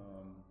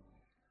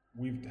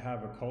 we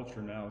have a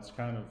culture now. It's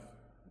kind of,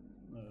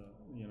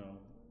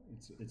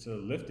 it's a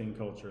lifting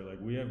culture.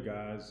 We have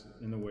guys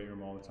in the weight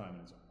room all the time.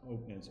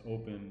 It's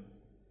open,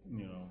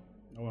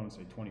 I wouldn't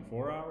say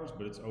 24 hours,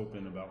 but it's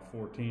open about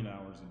 14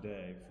 hours a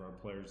day for our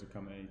players to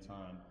come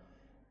anytime.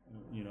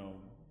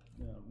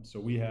 So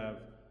we have,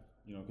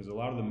 because a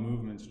lot of the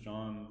movements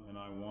John and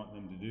I want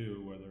them to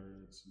do, whether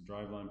it's a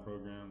driveline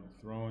program with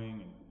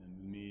throwing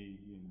and me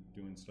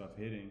doing stuff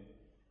hitting,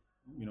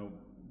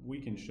 we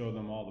can show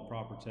them all the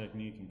proper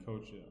technique and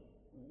coach it,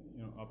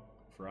 up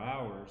for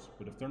hours.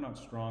 But if they're not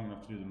strong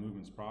enough to do the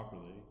movements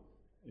properly,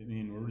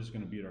 we're just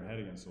going to beat our head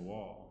against the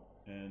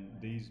wall. And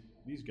these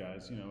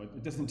guys,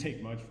 it doesn't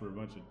take much for a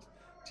bunch of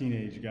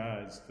teenage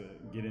guys to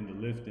get into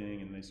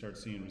lifting, and they start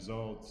seeing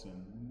results,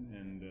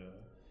 and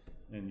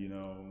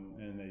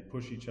they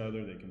push each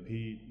other, they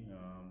compete,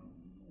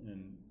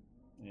 and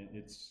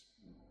it's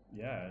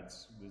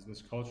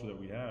this culture that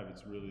we have.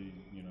 It's really,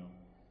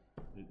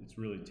 it's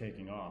really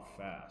taking off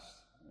fast.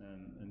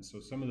 And so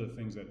some of the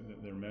things that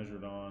they're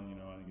measured on,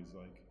 I think is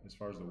like, as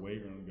far as the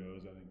weight room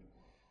goes, I think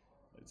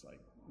it's like,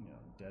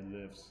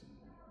 deadlifts.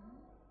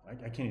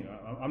 I can't even,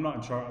 I'm not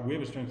in charge. We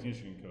have a strength and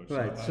conditioning coach.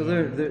 Right, so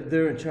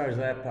they're in charge of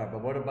that part,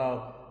 but what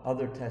about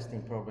other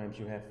testing programs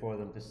you have for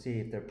them to see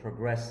if they're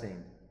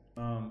progressing?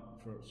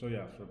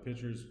 For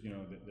pitchers,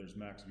 there's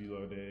max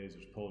velo days,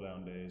 there's pull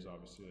down days,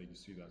 obviously, you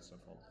see that stuff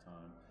all the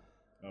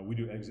time. We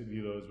do exit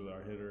velos with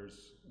our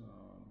hitters,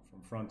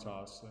 from front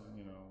toss,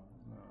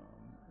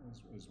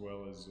 as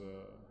well as,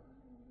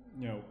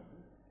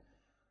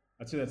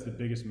 I'd say that's the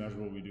biggest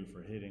measurable we do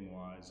for hitting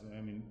wise.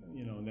 And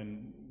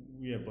then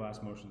we have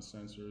blast motion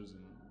sensors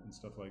and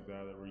stuff like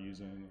that we're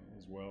using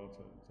as well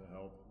to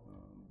help.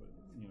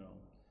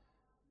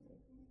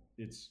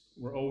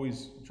 We're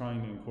always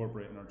trying to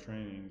incorporate in our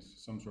trainings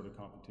some sort of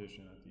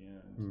competition at the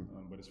end.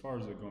 But as far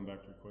as going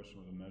back to your question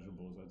with the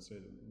measurables, I'd say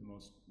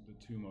the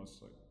two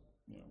most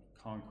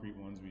concrete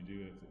ones we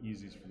do, the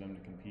easiest for them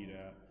to compete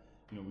at.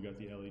 We got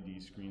the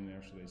LED screen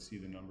there, so they see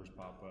the numbers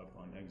pop up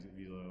on exit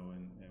velo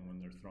and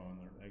when they're throwing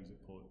their exit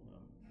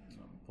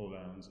pull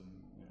downs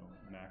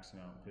and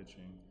maxing out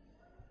pitching.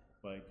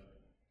 Like,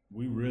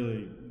 we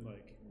really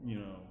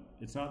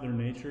it's not their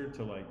nature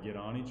to get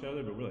on each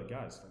other, but we're like,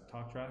 guys,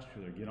 talk trash to each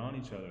other, get on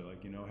each other.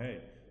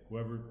 Hey,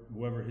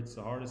 whoever hits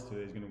the hardest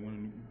today is going to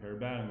win a pair of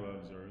batting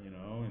gloves, or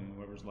and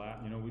whoever's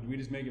we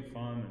just make it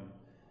fun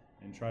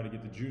and try to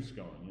get the juice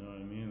going. You know what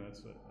I mean?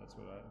 That's what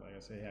I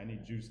say. Hey, I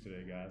need juice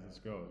today, guys. Let's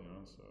go.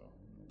 So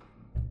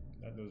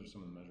those are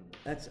some of the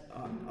measurables. That's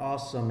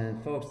awesome,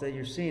 and folks, that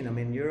you're seeing.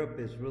 Europe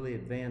is really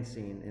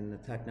advancing in the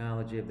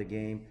technology of the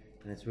game,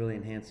 and it's really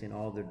enhancing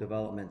all their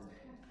development.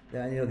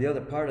 The other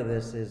part of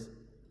this is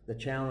the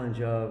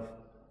challenge of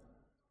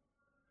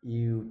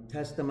you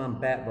test them on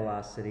bat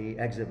velocity,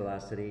 exit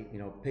velocity,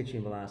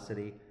 pitching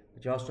velocity,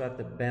 but you also have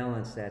to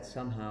balance that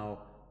somehow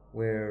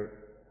where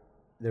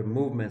their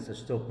movements are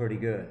still pretty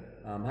good.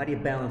 How do you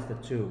balance the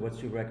two?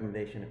 What's your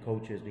recommendation to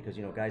coaches? Because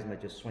guys might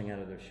just swing out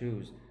of their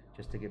shoes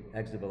just to get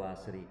exit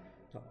velocity.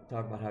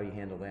 Talk about how you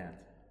handle that.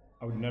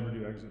 I would never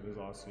do exit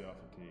velocity off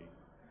the tee,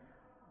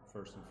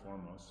 first and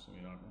foremost.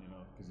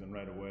 Because then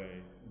right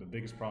away, the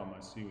biggest problem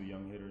I see with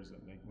young hitters that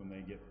when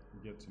they get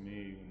to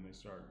me, when they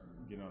start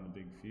getting on the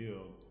big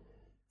field,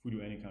 if we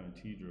do any kind of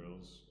tee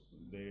drills,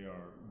 they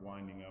are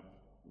winding up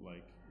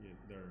like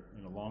they're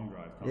in a long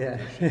drive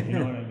competition. Yeah. You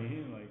know what I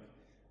mean?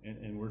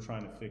 And we're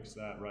trying to fix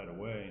that right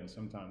away, and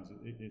sometimes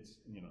it's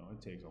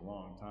it takes a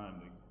long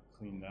time to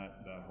clean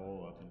that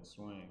hole up in the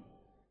swing.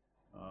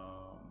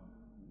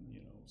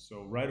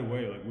 So right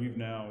away, we've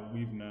now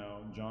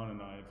John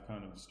and I have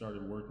kind of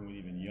started working with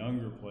even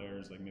younger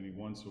players, maybe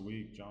once a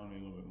week, John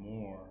maybe a little bit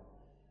more,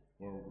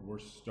 where we're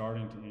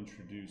starting to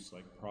introduce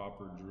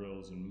proper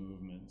drills and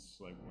movements,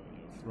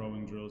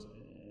 throwing drills.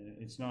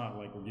 It's not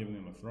like we're giving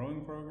them a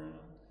throwing program,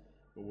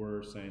 but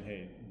we're saying,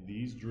 hey,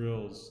 these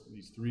drills,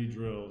 these 3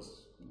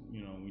 drills,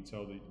 we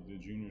tell the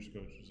juniors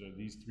coaches that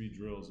these 3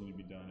 drills need to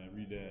be done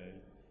every day,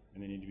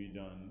 and they need to be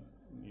done,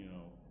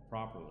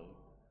 properly,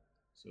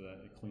 so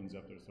that it cleans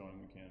up their throwing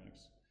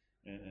mechanics.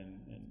 And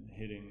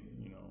hitting,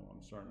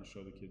 I'm starting to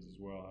show the kids as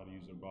well how to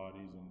use their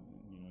bodies,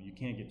 and you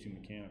can't get too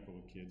mechanical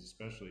with kids,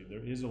 especially.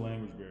 There is a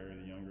language barrier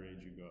the younger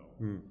age you go.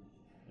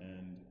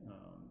 And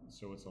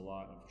so it's a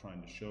lot of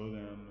trying to show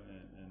them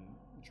and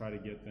try to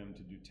get them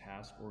to do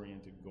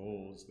task-oriented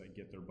goals that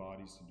get their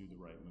bodies to do the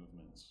right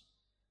movements.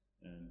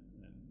 And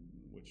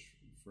which,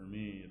 for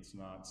me, it's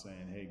not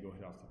saying, hey, go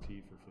hit off the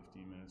tee for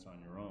 15 minutes on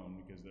your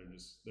own, because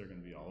they're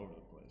going to be all over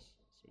the place.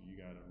 So you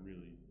got to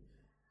really,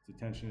 it's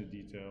attention to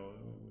detail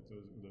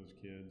with those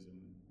kids. And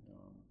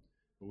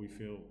but we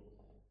feel,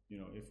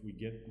 if we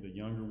get, the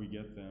younger we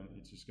get them,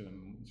 it's going to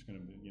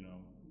be,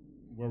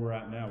 where we're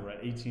at now, we're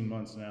at 18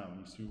 months now, and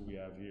you see what we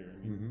have here.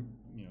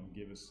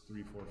 Give us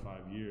 3, 4,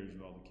 5 years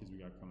with all the kids we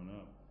got coming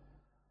up.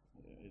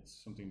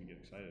 It's something to get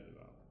excited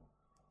about.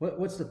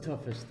 What's the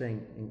toughest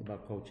thing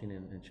about coaching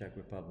in Czech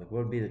Republic? What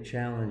would be the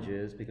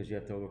challenges, because you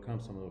have to overcome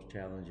some of those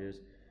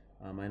challenges?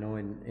 I know,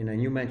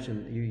 and you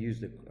mentioned, you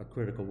used a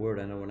critical word.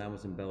 I know when I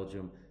was in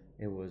Belgium,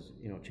 it was,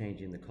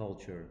 changing the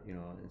culture,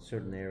 in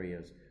certain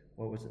areas.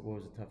 What was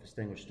the toughest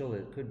thing, or still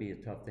it could be a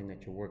tough thing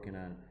that you're working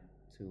on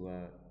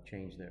to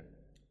change there?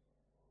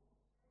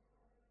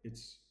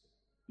 It's,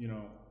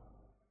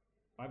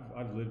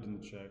 I've lived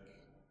in Czech.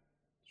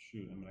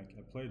 Shoot, I mean,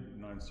 I played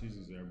 9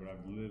 seasons there, but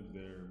I've lived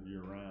there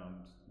year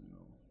round.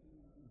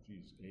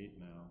 8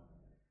 now.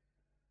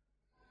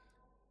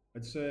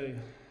 I'd say,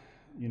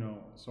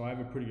 so I have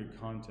a pretty good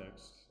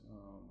context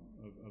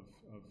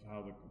of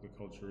how the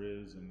culture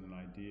is and an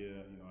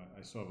idea.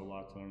 I still have a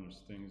lot to learn.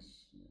 There's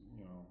things,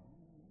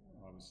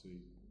 obviously.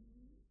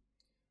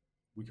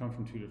 We come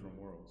from 2 different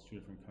worlds, 2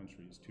 different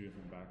countries, 2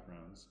 different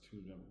backgrounds, 2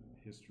 different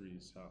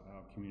histories,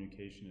 how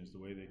communication is, the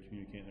way they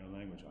communicate in their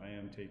language. I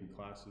am taking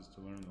classes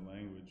to learn the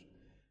language,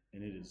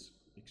 and it is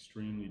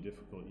extremely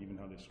difficult, even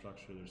how they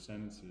structure their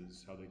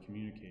sentences, how they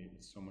communicate.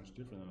 It's so much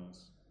different than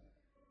us.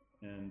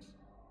 And,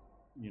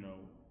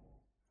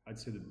 I'd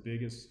say the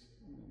biggest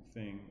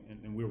thing,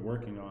 and we're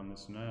working on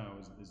this now,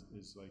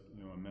 is like,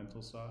 a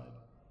mental side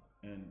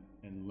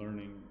and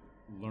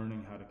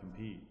learning how to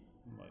compete,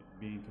 like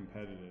being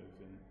competitive.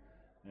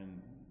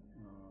 And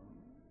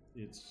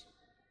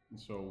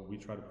so we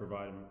try to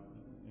provide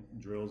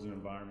drills and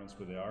environments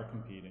where they are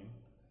competing,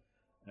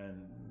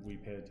 and we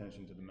pay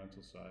attention to the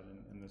mental side.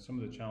 And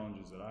some of the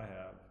challenges that I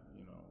have,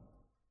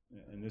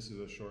 and this is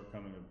a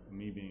shortcoming of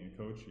me being a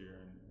coach here,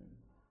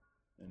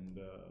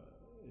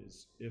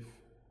 is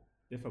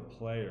if a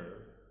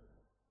player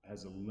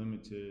has a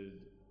limited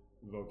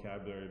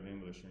vocabulary of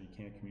English and he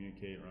can't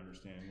communicate or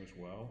understand English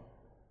well,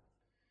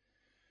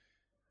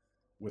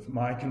 with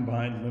my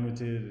combined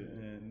limited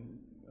and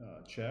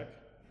Czech,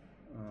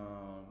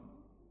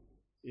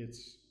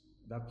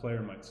 that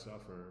player might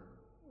suffer,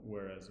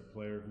 whereas a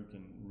player who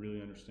can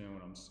really understand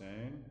what I'm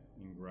saying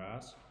and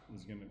grasp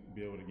is going to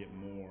be able to get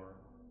more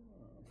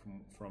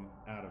from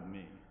out of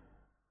me,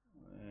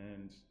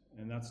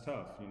 and that's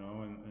tough,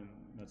 and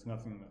that's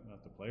nothing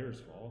not the player's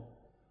fault.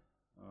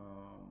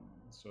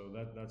 So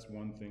that's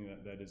one thing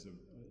that is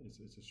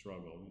it's a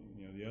struggle.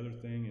 The other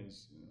thing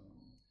is,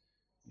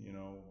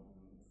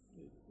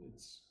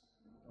 it's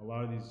a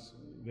lot of these,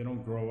 they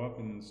don't grow up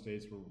in the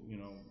States where,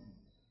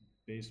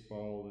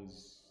 baseball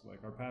is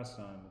like our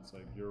pastime. It's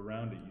like you're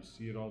around it, you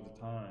see it all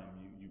the time,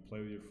 you play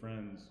with your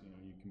friends,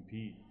 you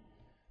compete.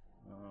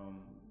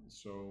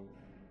 So,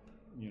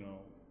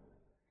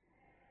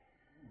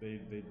 they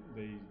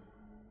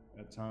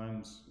at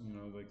times,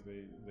 like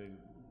they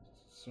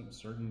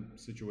certain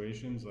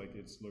situations, like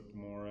it's looked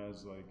more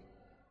as like,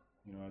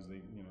 as they,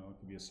 it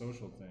could be a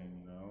social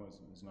thing,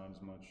 it's not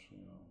as much,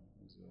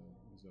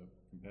 as a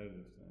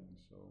competitive thing.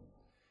 So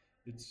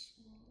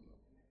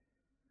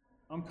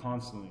I'm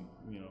constantly,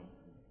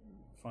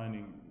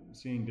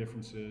 seeing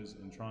differences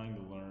and trying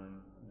to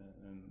learn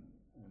and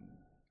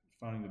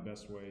finding the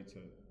best way to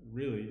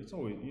really, it's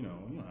always, you know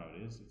how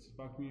it is, it's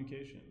about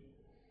communication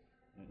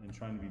and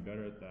trying to be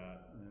better at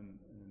that and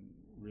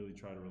really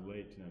try to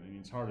relate to them. I mean,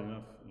 it's hard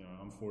enough,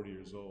 I'm 40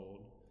 years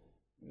old.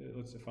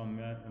 If I'm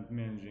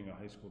managing a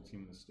high school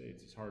team in the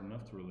States, it's hard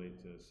enough to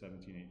relate to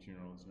 17,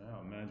 18-year-olds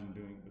now. Imagine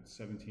doing it with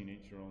 17,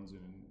 18-year-olds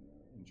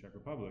in Czech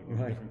Republic, in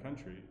a different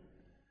country.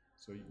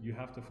 So you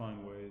have to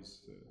find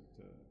ways to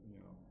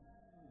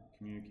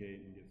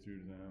communicate and get through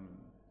to them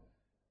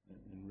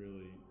and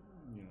really,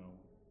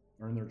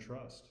 earn their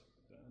trust.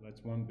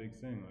 That's one big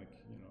thing. Like,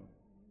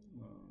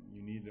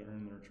 you need to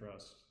earn their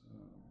trust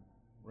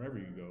wherever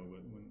you go.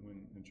 But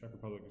when in Czech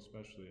Republic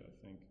especially,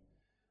 I think,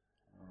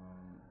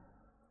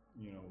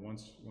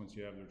 once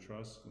you have their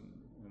trust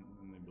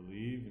and they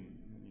believe and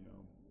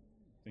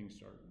things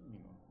start,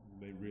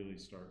 they really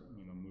start,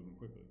 moving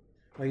quickly.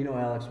 Well,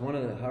 Alex, one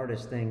of the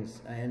hardest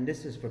things, and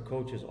this is for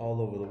coaches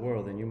all over the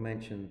world, and you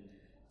mentioned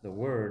the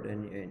word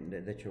and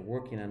that you're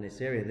working on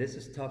this area. This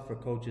is tough for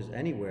coaches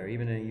anywhere,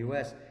 even in the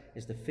U.S.,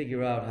 is to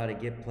figure out how to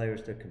get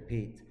players to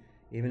compete.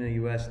 Even in the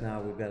U.S.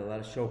 now, we've got a lot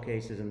of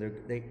showcases, and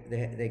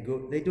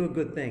they do a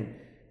good thing.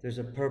 There's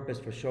a purpose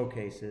for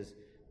showcases,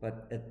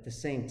 but at the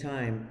same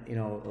time,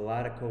 a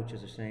lot of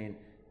coaches are saying,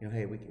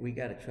 hey, we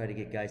got to try to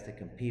get guys to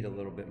compete a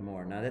little bit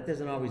more. Now, that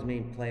doesn't always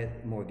mean play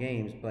more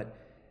games, but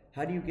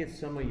how do you get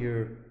some of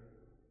your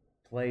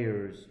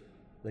players,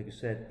 like you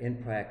said,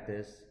 in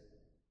practice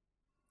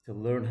to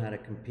learn how to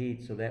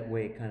compete so that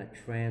way it kind of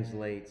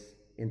translates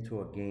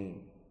into a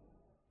game?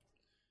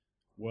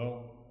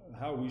 Well,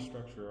 how we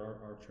structure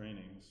our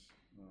trainings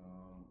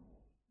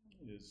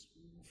is,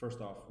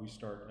 first off, we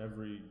start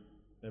every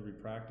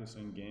practice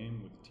and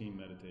game with team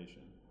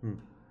meditation.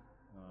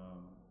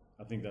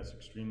 I think that's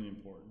extremely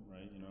important,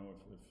 right?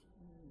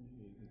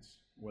 If it's,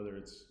 whether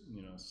it's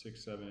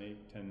 6, 7,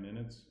 8, 10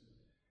 minutes,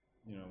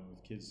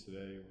 with kids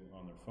today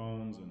on their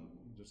phones and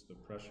just the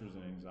pressures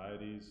and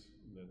anxieties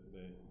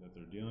that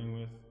they're dealing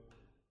with,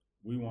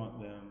 we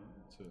want them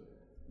to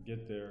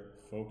get there,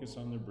 focus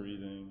on their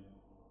breathing,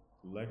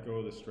 let go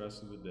of the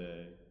stress of the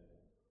day,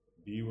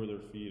 be where their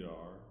feet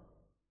are,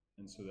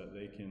 and so that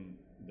they can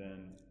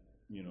then,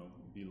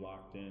 be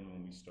locked in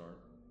when we start,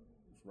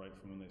 right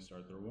from when they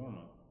start their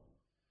warm-up.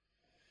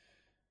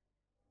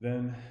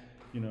 Then,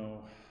 we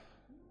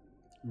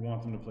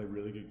want them to play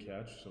really good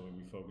catch, so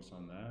we focus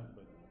on that,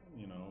 but,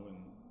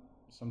 and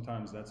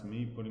sometimes that's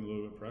me putting a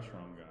little bit of pressure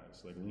on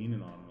guys, like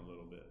leaning on them a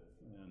little bit.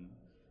 And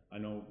I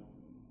know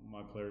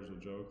my players will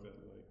joke that,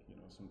 like,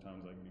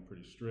 sometimes I can be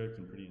pretty strict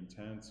and pretty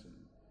intense, and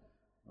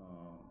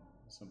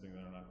something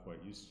that I'm not quite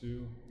used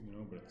to,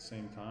 but at the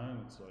same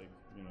time, it's like,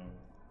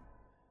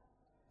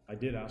 I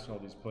did ask all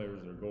these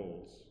players their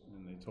goals,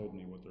 and they told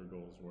me what their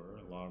goals were.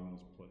 A lot of them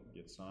was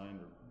get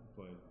signed or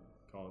play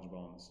college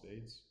ball in the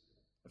States.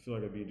 I feel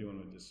like I'd be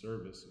doing a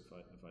disservice if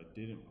I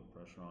didn't put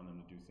pressure on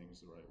them to do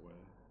things the right way.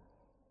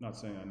 Not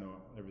saying I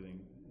know everything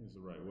is the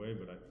right way,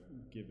 but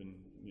given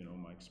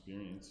my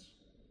experience,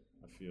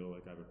 I feel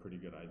like I have a pretty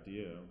good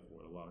idea of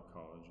what a lot of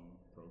college and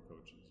pro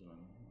coaches and I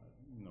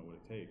know what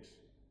it takes.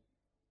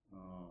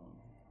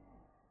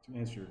 To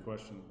answer your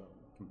question about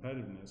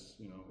competitiveness,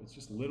 it's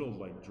just little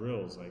like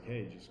drills, like,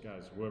 hey, just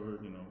guys, whoever,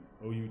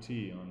 OUT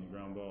on the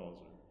ground balls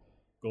or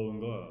Golden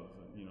Glove,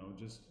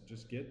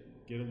 just get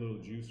a little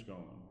juice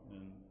going,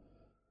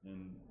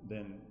 and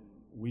then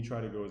we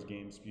try to go as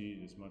game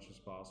speed as much as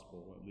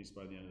possible, at least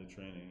by the end of the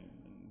training,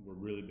 and we're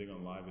really big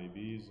on live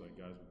ABs, like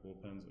guys with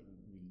bullpens. Like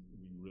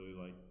we really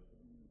like,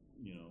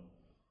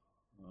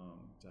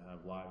 to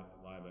have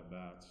live at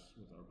bats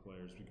with our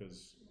players,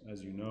 because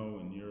as you know,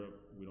 in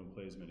Europe we don't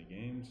play as many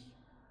games.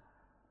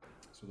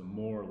 So the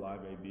more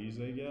live ABs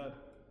they get,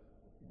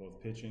 both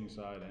pitching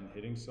side and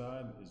hitting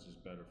side, is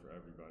just better for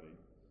everybody.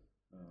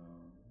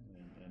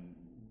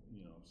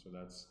 So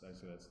that's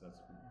the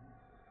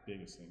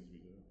biggest things we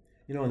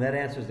do. And that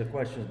answers the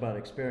questions about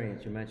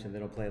experience. You mentioned they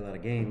don't play a lot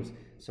of games,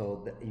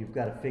 so you've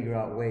got to figure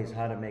out ways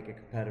how to make it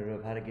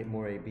competitive, how to get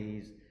more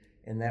ABs,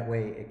 and that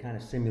way it kind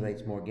of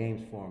simulates more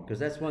games for them. Because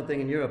that's one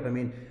thing in Europe. I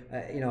mean,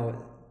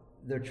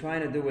 they're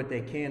trying to do what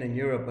they can in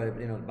Europe, but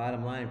the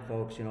bottom line,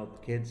 folks, the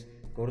kids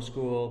go to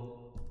school.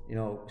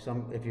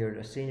 If you're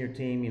a senior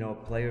team,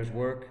 players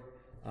work.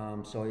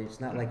 So it's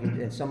not like,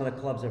 and some of the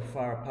clubs are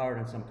far apart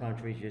in some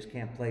countries. You just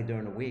can't play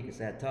during the week. It's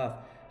that tough.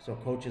 So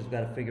coaches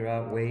got to figure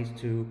out ways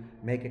to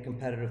make it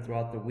competitive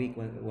throughout the week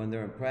when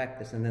they're in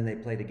practice, and then they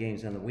play the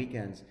games on the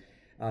weekends.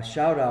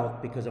 Shout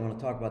out, because I want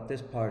to talk about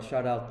this part,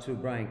 shout out to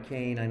Brian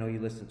Kane. I know you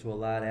listen to a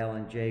lot.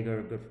 Alan Jager,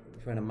 a good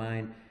friend of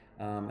mine,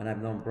 and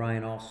I've known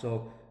Brian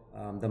also.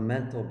 The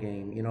mental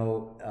game,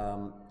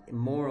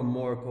 more and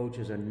more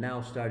coaches are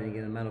now starting to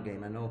get in the mental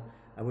game.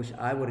 I wish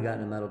I would have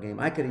gotten a mental game.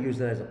 I could have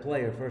used it as a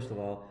player, first of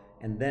all,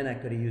 and then I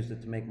could have used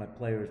it to make my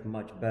players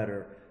much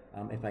better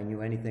if I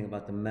knew anything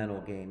about the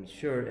mental game.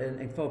 Sure,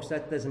 and folks,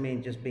 that doesn't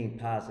mean just being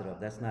positive.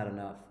 That's not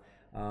enough.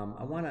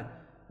 I want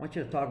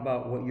you to talk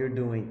about what you're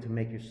doing to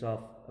make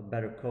yourself a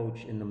better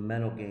coach in the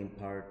mental game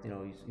part.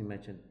 You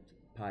mentioned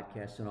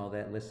podcasts and all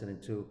that, listening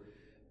to.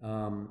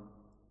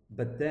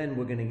 But then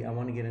I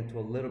want to get into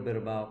a little bit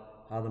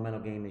about how the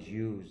mental game is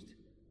used.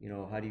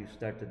 How do you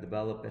start to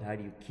develop it? How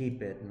do you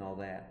keep it and all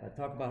that?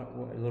 Talk about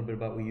a little bit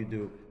about what you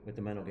do with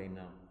the mental game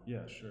now.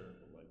 Yeah, sure.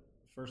 Like,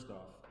 first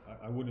off,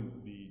 I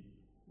wouldn't be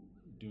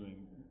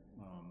doing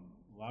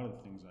a lot of the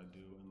things I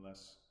do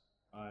unless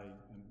I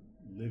am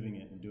living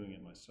it and doing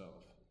it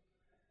myself,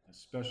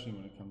 especially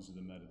when it comes to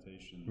the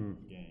meditation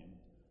game.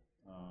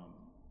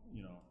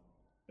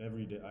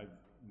 Every day, I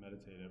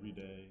meditate every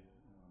day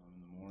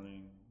in the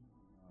morning.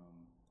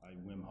 I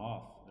Wim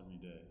Hof every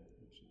day,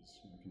 which is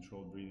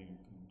controlled breathing and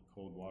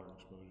cold water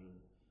exposure.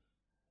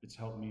 It's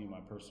helped me in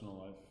my personal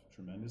life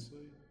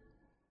tremendously.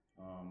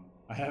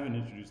 I haven't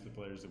introduced the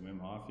players to Wim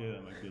Hof yet.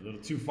 That might be a little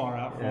too far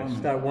out for them.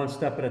 Start one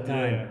step at a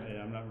time.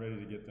 Yeah, I'm not ready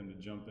to get them to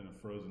jump in a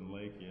frozen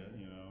lake yet.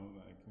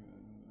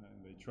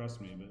 They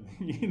trust me,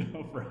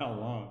 but for how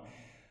long?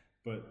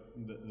 But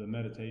the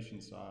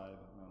meditation side,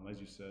 as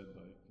you said,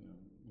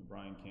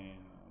 Brian Kane,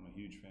 I'm a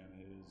huge fan of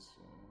his.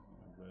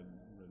 I've read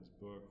his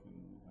book, and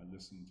I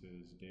listen to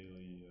his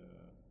daily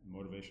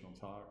motivational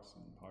talks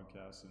and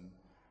podcasts, and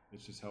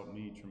it's just helped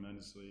me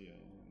tremendously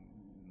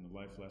in the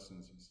life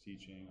lessons he's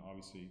teaching.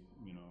 Obviously,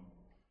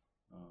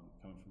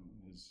 coming from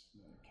his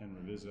Ken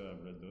Ravizza,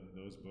 I've read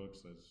those books.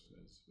 As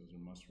those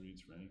are must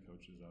reads for any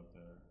coaches out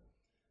there.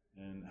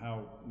 And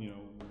how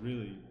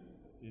really,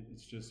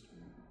 it's just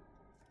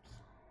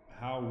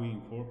how we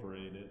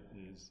incorporate it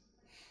is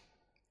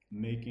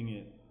making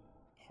it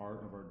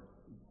part of our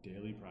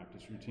daily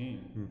practice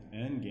routine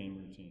and game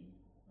routine.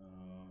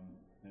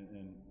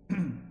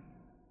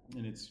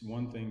 And it's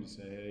one thing to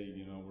say, hey,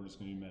 we're just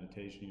going to do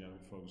meditation. You got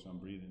to focus on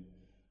breathing.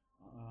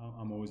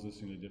 I'm always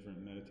listening to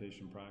different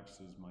meditation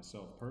practices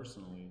myself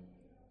personally,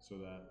 so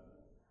that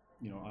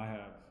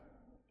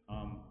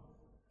I'm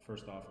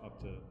first off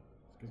up to,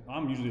 because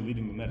I'm usually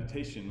leading the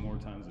meditation more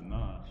times than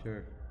not.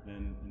 Sure.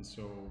 And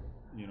so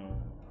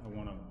I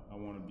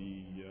want to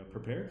be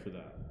prepared for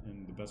that,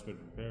 and the best way to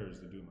prepare is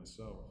to do it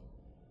myself.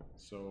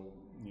 So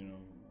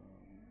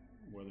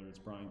whether it's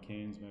Brian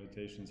Kane's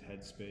meditations,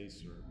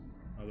 Headspace, or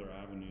other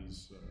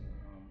avenues,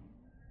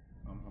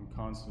 I'm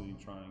constantly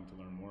trying to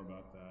learn more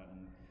about that.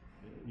 And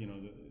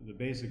the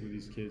basic with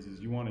these kids is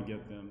you want to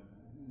get them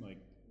like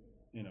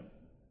in a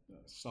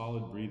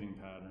solid breathing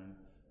pattern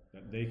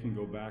that they can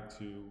go back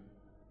to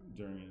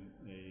during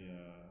a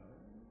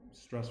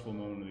stressful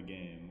moment of the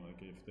game.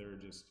 Like if they're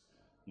just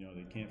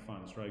they can't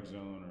find the strike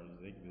zone, or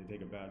they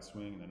take a bad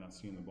swing and they're not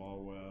seeing the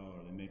ball well,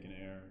 or they make an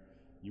error,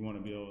 you want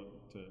to be able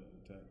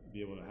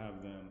to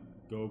have them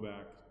go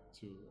back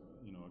to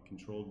a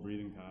controlled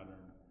breathing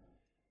pattern,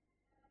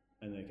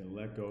 and they can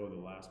let go of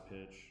the last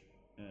pitch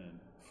and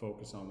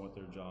focus on what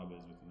their job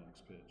is with the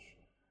next pitch.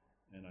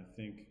 And I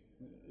think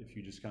if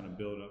you just kind of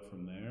build up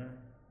from there,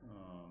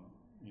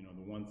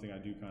 the one thing I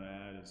do kind of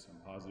add is some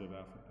positive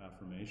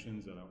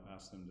affirmations that I'll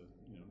ask them to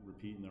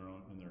repeat in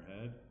their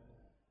head,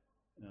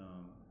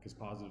 because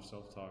positive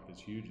self-talk is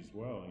huge as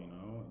well,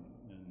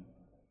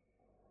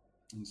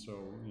 and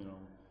so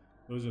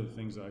those are the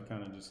things that I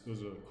kind of just,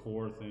 those are the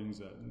core things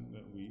that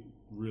we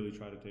really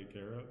try to take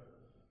care of,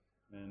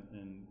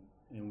 and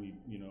we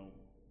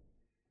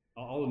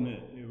I'll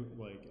admit,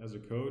 like as a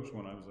coach,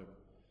 when I was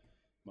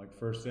like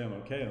first day, I'm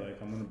okay,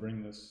 like I'm going to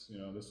bring this,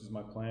 this is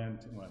my plan.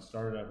 When I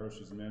started at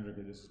Hershey as a manager,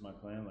 okay, this is my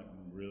plan, like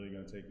I'm really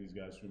going to take these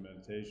guys through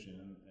meditation,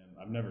 and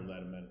I've never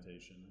led a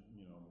meditation,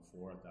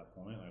 before at that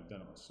point. I've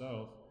done it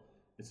myself.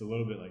 It's a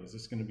little bit like, is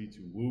this going to be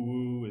too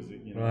woo-woo? Is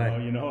it, Right.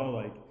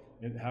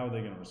 Like, how are they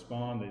going to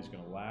respond? Are they just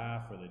going to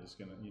laugh? Are they just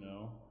going to,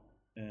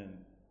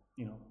 and,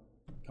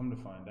 come to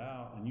find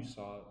out, and you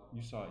saw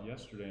it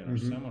yesterday in our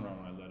seminar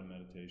when I led a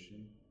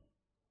meditation,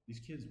 these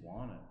kids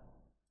want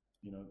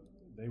it.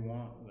 They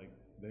want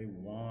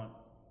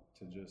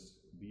to just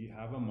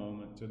have a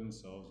moment to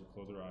themselves, to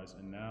close their eyes.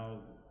 And now,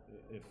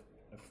 if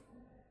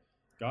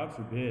God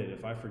forbid,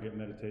 if I forget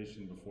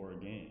meditation before a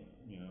game,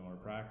 or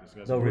practice,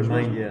 guys, they'll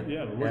remind you.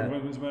 Yeah,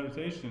 when's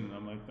meditation? And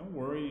I'm like, don't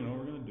worry,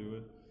 we're gonna do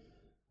it.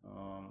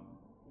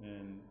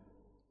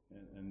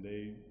 And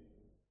they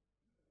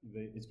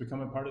it's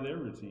become a part of their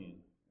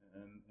routine,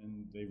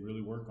 and they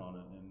really work on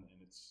it, and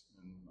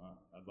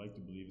I'd like to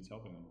believe it's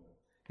helping them.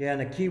 Yeah,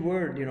 and a key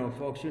word,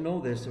 folks,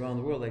 this around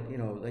the world,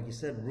 like you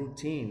said,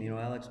 routine.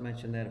 Alex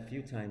mentioned that a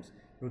few times.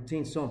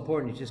 Routine's so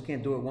important. You just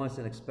can't do it once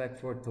and expect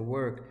for it to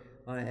work.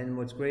 And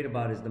what's great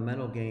about it is the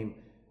mental game.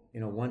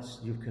 Once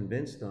you've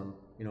convinced them,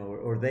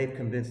 or they've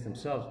convinced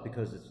themselves,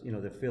 because it's,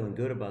 they're feeling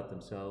good about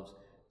themselves.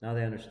 Now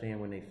they understand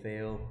when they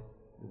fail,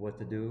 what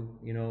to do.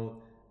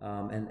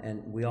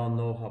 And we all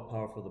know how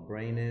powerful the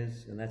brain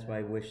is, and that's why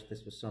I wish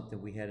this was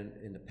something we had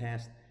in the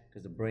past,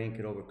 because the brain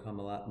could overcome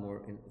a lot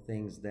more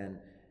things than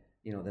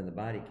the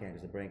body can,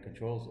 because the brain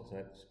controls it. So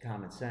that's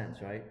common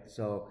sense, right?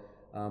 So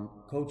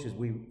coaches,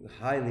 we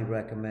highly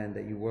recommend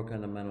that you work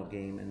on the mental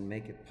game and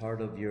make it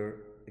part of your,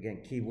 again,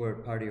 key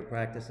word, part of your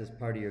practices,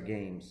 part of your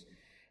games.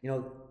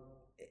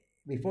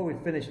 Before we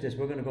finish this,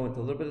 we're going to go into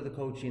a little bit of the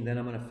coaching, then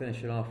I'm going to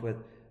finish it off with,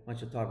 why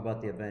don't you talk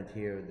about the event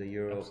here, the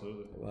Euro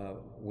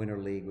Winter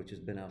League, which has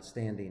been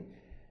outstanding.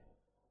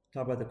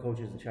 Talk about the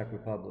coaches in Czech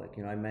Republic.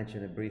 I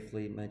mentioned it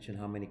briefly, mentioned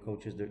how many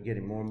coaches, they're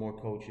getting more and more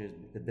coaches,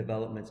 the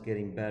development's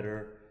getting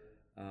better.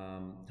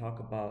 Talk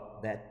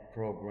about that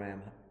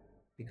program,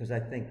 because I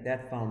think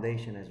that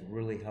foundation has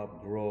really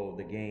helped grow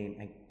the game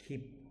and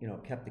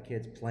kept the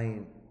kids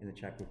playing in the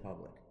Czech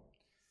Republic.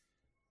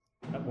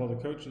 Well, the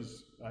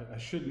coaches, I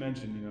should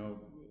mention,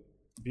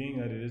 being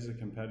that it is a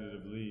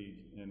competitive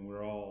league and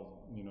we're all,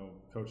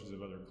 coaches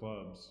of other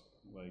clubs,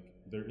 like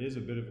there is a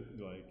bit of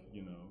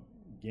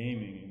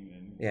gaming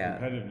and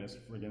competitiveness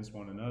against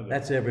one another.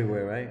 That's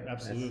everywhere, right?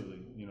 Absolutely.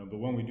 But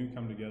when we do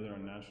come together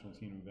on national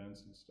team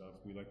events and stuff,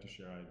 we like to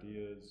share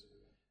ideas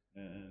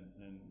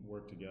and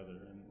work together.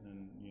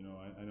 And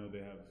I know they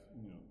have,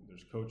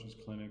 there's coaches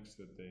clinics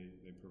that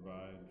they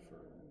provide for,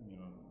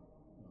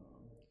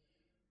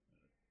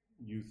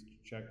 youth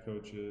Czech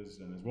coaches,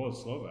 and as well as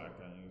Slovak,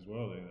 I think, as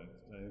well.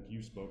 I think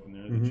you've spoken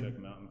there, the Czech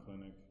Mountain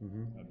Clinic,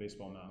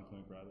 baseball mountain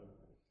clinic, rather.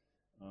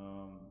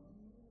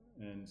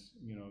 And,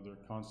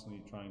 they're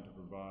constantly trying to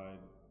provide,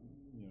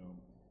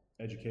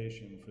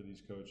 education for these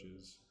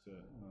coaches to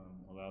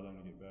allow them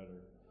to get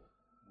better.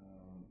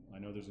 I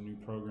know there's a new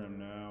program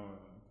now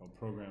called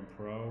Program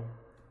Pro,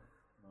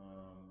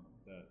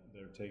 that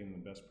they're taking the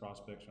best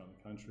prospects around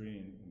the country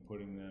and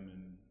putting them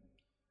in,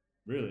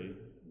 really,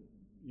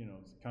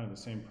 it's kind of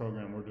the same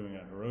program we're doing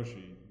at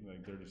Hiroshi,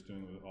 like they're just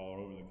doing it all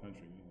over the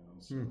country,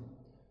 So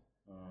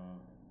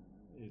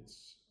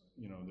it's,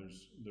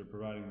 they're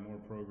providing more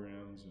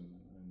programs, and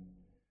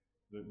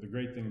the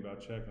great thing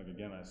about Czech, like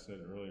again I said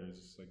earlier, is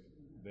just like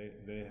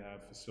they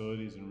have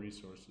facilities and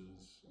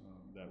resources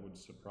that would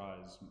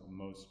surprise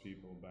most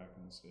people back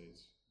in the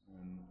States,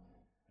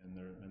 and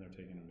they're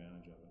taking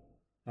advantage of it.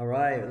 All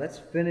right, let's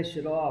finish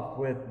it off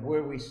with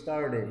where we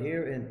started,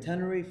 here in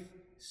Tenerife,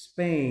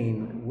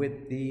 Spain,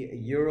 with the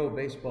Euro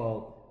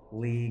Baseball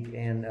League,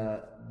 and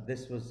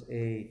this was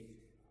a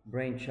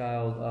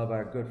brainchild of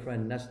our good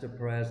friend Nestor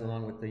Perez,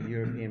 along with the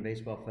European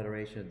Baseball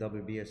Federation,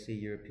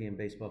 WBSC, European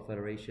Baseball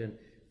Federation.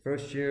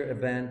 First year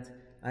event.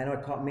 I know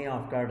it caught me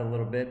off guard a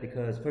little bit,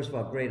 because first of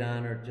all, great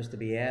honor just to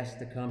be asked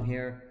to come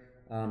here.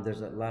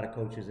 There's a lot of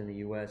coaches in the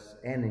U.S.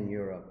 and in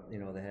Europe,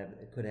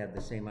 they could have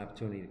the same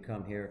opportunity to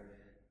come here.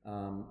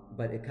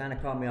 But it kind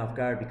of caught me off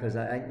guard, because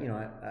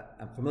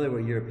I'm familiar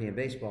with European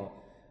baseball,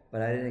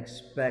 but I didn't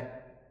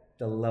expect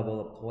the level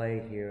of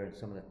play here and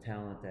some of the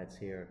talent that's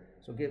here.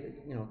 So give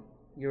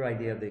your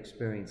idea of the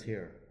experience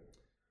here.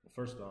 Well,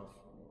 first off,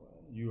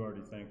 you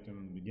already thanked him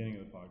in the beginning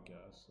of the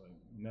podcast. Like,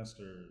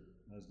 Nestor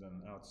has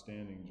done an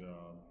outstanding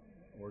job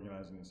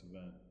organizing this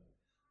event.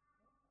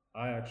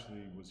 I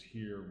actually was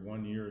here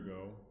 1 year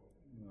ago,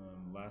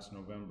 last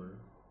November,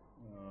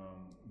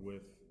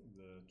 with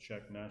the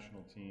Czech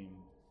national team.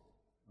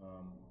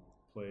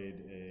 Played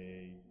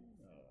a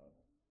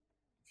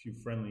few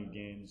friendly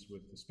games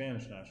with the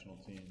Spanish national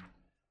team,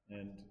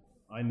 and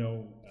I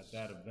know at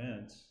that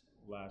event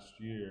last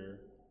year,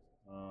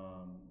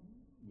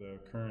 the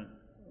current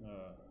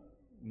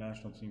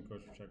national team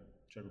coach for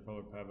Czech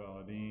Republic,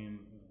 Pavel Hadin,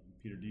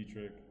 Peter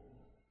Dietrich,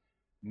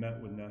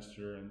 met with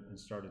Nestor and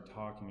started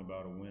talking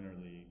about a winter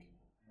league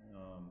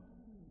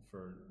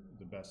for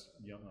the best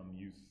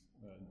youth,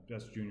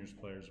 best juniors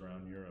players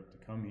around Europe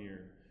to come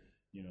here.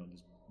 You know,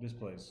 this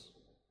place,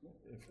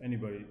 if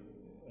anybody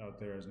out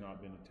there has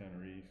not been to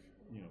Tenerife,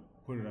 you know,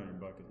 put it on your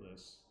bucket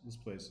list. This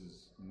place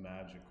is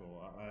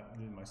magical.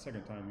 My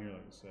second time here,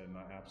 like I said, and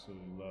I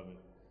absolutely love it.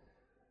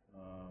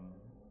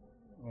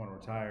 I want to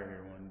retire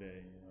here one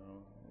day. You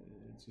know,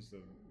 it's just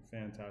a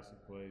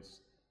fantastic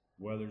place.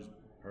 Weather's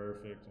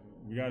perfect.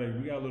 We got a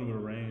little bit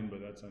of rain,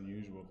 but that's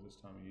unusual for this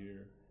time of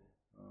year.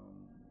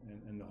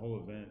 And the whole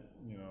event,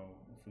 you know,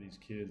 for these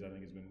kids, I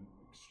think has been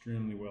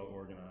extremely well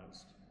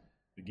organized.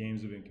 The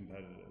games have been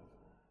competitive,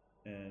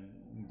 and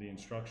the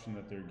instruction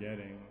that they're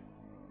getting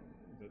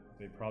that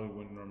they probably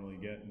wouldn't normally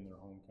get in their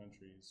home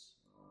countries,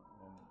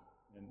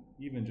 and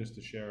even just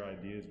to share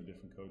ideas with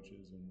different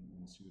coaches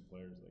and see the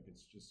players, like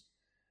it's just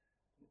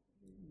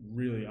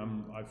really,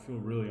 I feel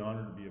really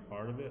honored to be a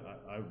part of it.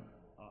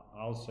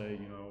 I'll say,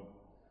 you know,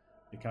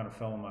 it kind of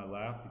fell in my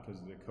lap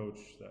because the coach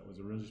that was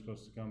originally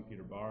supposed to come,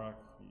 Peter Barak,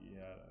 he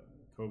had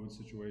a COVID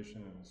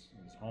situation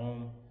in his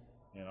home,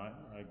 and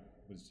I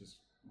was just,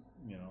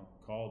 you know,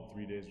 called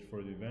 3 days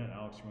before the event.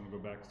 Alex, you want to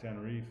go back to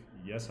Tenerife?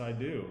 Yes, I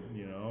do.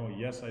 You know,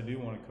 yes, I do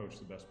want to coach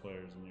the best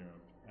players in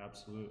Europe.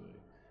 Absolutely.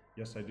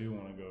 Yes, I do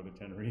want to go to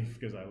Tenerife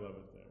because I love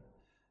it there.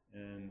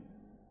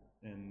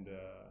 And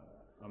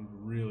I'm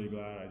really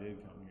glad I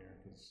did come here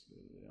because,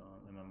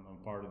 and I'm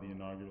part of the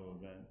inaugural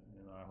event,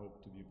 and I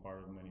hope to be a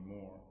part of many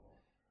more.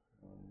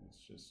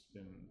 It's just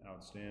been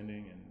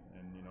outstanding,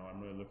 and you know, I'm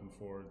really looking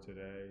forward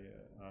today.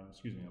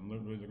 I'm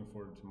really looking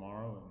forward to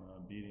tomorrow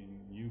and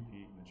beating you,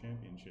 Pete, in the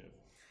championship.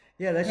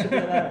 Yeah, that should be a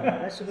lot.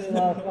 That should be a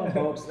lot of fun,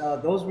 folks.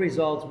 Those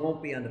results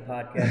won't be on the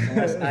podcast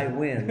unless I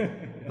win.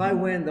 If I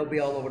win, they'll be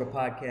all over the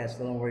podcast.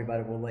 So don't worry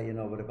about it. We'll let you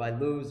know. But if I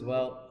lose,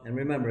 well, and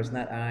remember, it's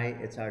not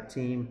it's our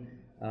team.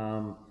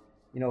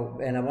 You know,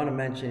 and I want to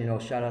mention, you know,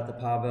 shout out to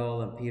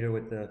Pavel and Peter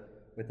with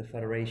the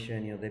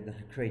Federation. You know, they've done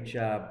a great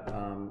job.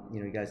 You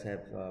know, you guys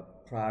have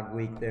Prague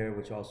Week there,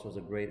 which also is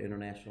a great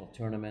international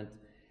tournament.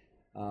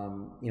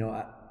 You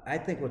know, I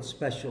think what's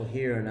special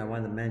here, and I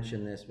wanted to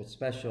mention this, what's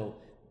special,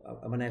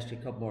 I'm going to ask you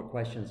a couple more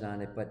questions on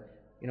it, but,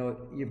 you know,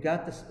 you've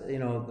got this, you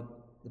know,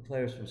 the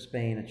players from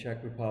Spain and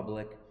Czech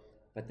Republic,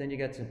 but then you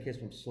got some kids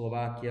from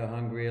Slovakia,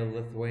 Hungary,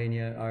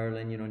 Lithuania,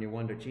 Ireland, you know, and you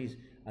wonder, geez,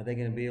 are they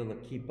going to be able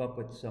to keep up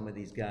with some of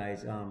these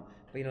guys?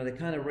 But, you know, they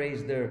kind of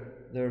raised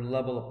their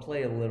level of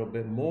play a little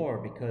bit more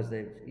because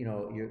they've, you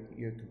know,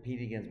 you're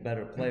competing against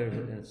better players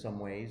in some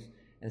ways.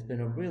 And it's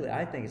been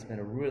I think it's been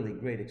a really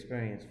great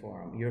experience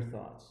for them. Your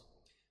thoughts?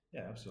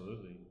 Yeah,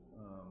 absolutely.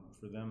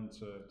 For them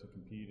to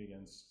compete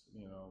against,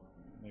 you know,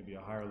 maybe a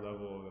higher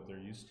level that they're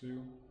used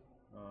to,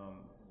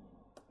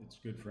 it's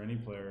good for any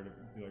player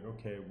to be like,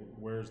 okay,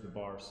 where's the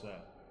bar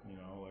set? You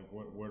know, like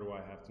where do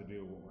I have to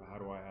do? How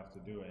do I have to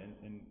do it?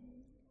 And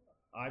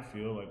I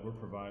feel like we're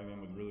providing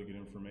them with really good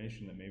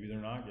information that maybe they're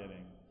not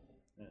getting.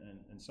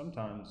 And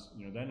sometimes,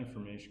 you know, that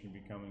information can be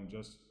coming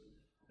just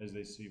as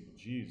they see, well,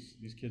 geez,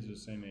 these kids are the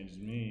same age as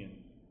me, and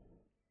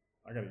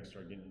I got to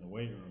start getting in the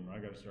weight room, or I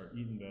got to start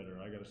eating better,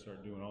 I got to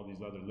start doing all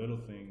these other little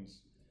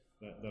things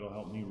that'll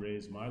help me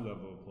raise my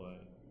level of play.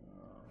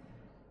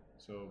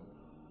 So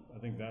I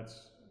think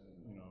that's,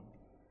 you know,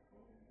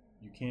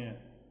 you can't,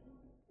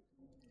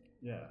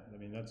 yeah, I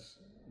mean,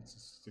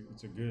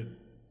 it's a good,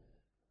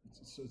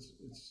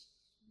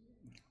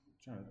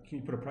 can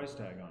you put a price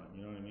tag on it?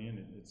 You know what I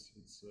mean?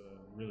 It's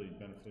really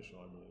beneficial,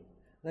 I believe.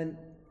 Then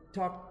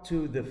talk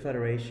to the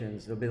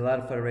federations. There'll be a lot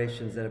of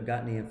federations that have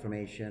gotten the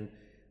information,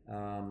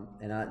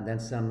 and then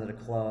some of the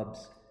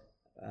clubs.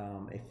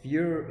 If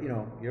you're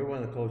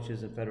one of the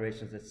coaches and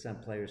federations that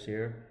sent players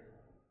here,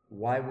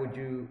 why do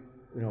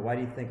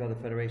you think other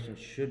federations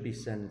should be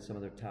sending some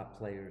of their top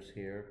players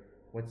here?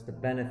 What's the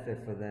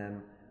benefit for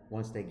them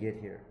once they get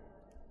here?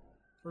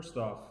 First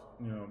off,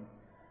 you know,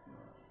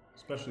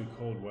 especially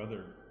cold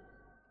weather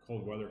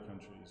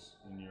countries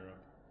in Europe.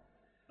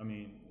 I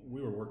mean,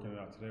 we were working it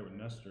out today with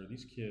Nestor.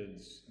 These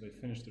kids, they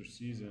finish their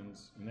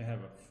seasons and they have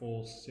a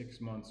full 6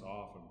 months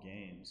off of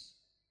games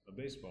of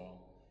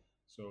baseball.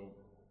 So,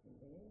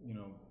 you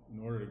know,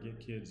 in order to get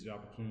kids the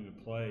opportunity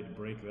to play, to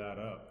break that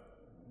up,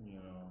 you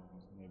know,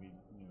 maybe,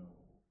 you know,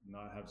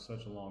 not have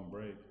such a long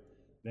break,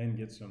 then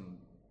get some,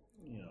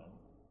 you know,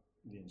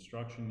 the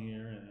instruction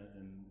here and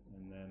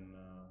then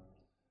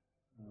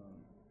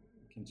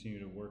continue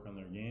to work on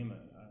their game.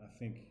 I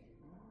think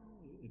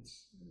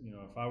it's, you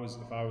know, if I was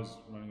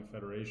running a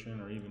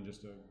federation or even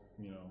just a,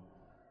 you know,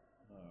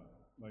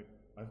 like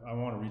I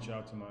want to reach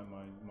out to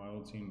my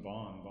old team,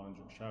 Bonn.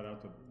 Shout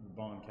out to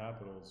Bonn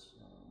Capitals.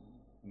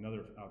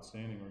 another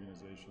outstanding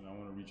organization. I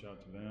want to reach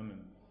out to them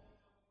and,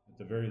 at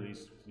the very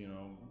least,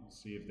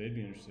 see if they'd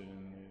be interested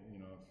in,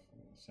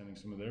 sending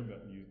some of their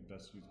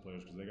best youth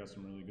players, because they got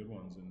some really good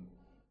ones. And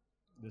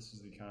this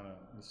is the kind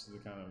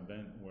of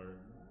event where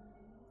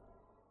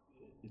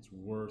it's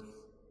worth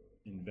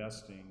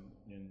investing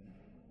in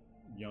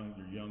your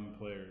young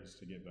players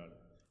to get better.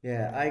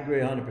 Yeah, I agree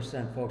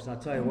 100%, folks. And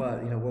I'll tell you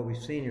what we've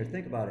seen here.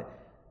 Think about it.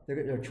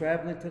 They're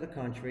traveling to the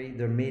country.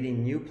 They're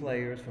meeting new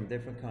players from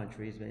different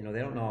countries. They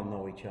don't all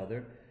know each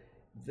other.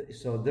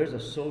 So there's a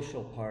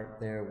social part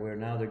there where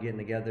now they're getting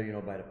together,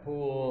 by the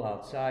pool,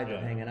 outside, they're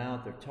hanging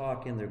out, they're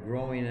talking, they're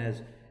growing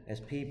as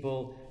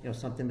people,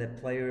 something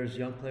that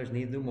young players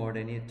need to do more,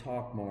 they need to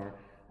talk more.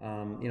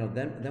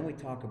 Then we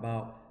talk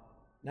about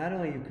not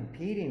only you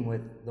competing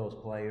with those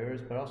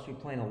players, but also you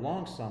playing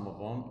along some of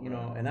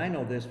them, and I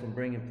know this from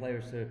bringing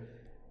players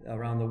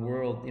around the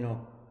world,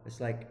 it's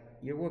like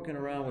you're working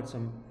around with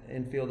some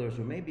infielders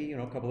who maybe,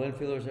 a couple of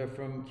infielders are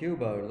from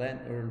Cuba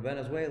or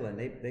Venezuela, and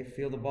they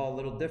feel the ball a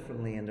little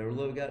differently, and they're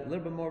got a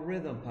little bit more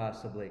rhythm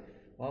possibly.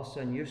 All of a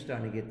sudden, you're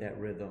starting to get that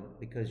rhythm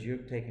because you're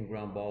taking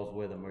ground balls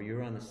with them, or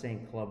you're on the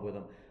same club with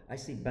them. I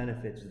see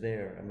benefits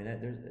there. I mean,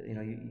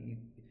 you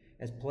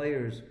as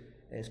players,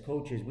 as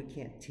coaches, we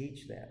can't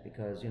teach that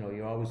because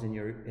you're always in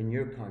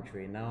your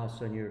country, and now all of a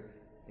sudden you're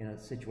in a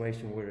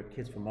situation where there are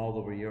kids from all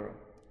over Europe.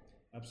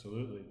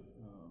 Absolutely,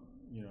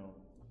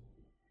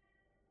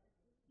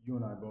 You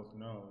and I both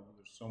know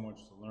there's so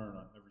much to learn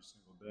on every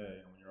single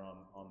day when you're on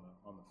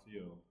the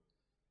field,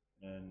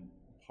 and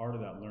part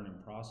of that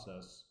learning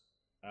process,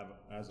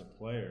 as a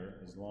player,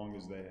 as long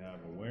as they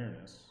have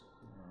awareness,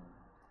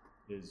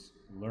 is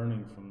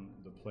learning from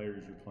the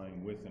players you're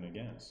playing with and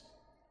against,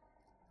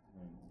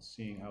 and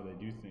seeing how they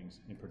do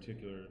things. In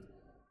particular,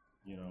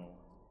 you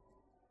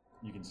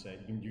can say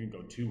you can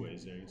go two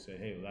ways there. You can say,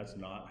 hey, well, that's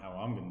not how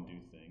I'm going to do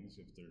things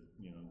if they're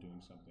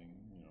doing something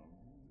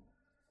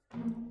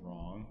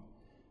wrong.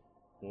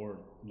 Or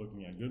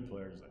looking at good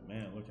players like,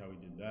 man, look how he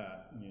did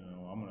that.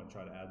 I'm going to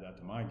try to add that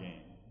to my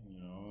game.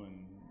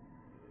 And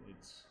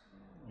it's,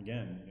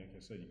 again, like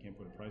I said, you can't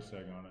put a price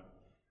tag on it.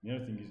 The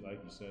other thing is,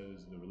 like you said,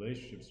 is the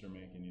relationships they're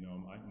making.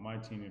 My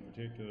team in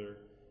particular,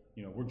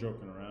 we're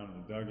joking around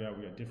in the dugout.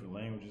 We got different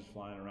languages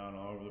flying around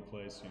all over the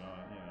place.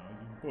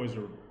 Boys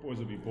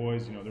will be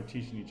boys. They're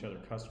teaching each other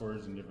cuss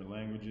words in different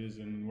languages,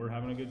 and we're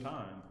having a good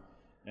time,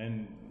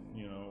 and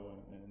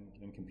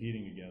and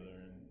competing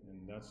together.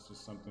 And that's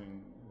just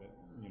something that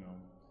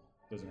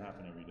doesn't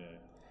happen every day.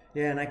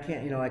 Yeah, and I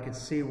can't, I can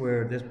see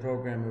where this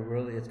program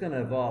it's going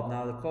to evolve.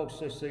 Now, the folks,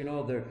 just so you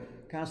know, they're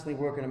constantly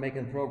working on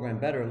making the program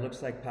better. It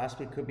looks like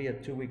possibly it could be a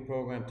 2-week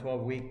program,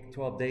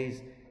 12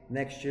 days.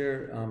 Next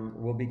year,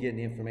 we'll be getting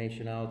the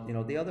information out.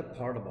 The other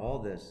part of all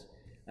this,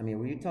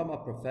 when you talk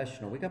about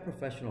professional, we got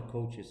professional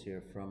coaches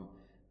here from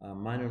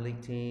minor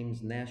league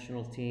teams,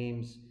 national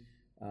teams,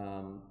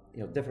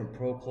 different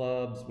pro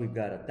clubs. We've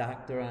got a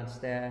doctor on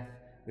staff.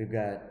 We've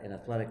got an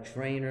athletic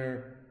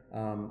trainer,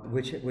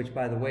 which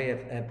by the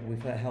way,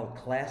 we've held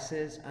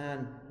classes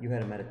on. You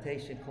had a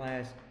meditation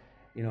class.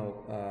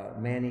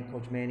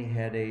 Coach Manny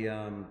had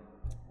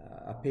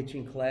a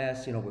pitching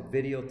class, with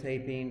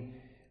videotaping.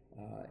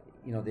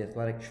 The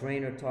athletic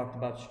trainer talked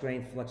about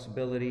strength,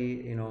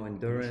 flexibility,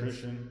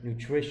 endurance,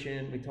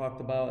 nutrition. We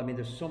talked about.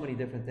 There's so many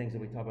different things that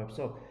we talk about.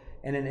 So,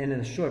 and in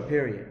a short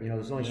period,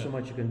 there's only so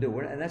much you can do.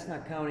 And that's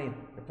not counting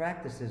the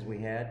practices we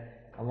had,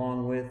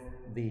 along with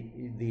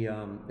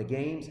the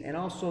games, and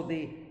also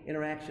the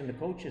interaction the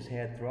coaches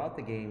had throughout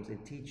the games in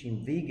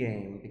teaching the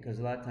game, because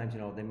a lot of times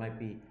they might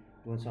be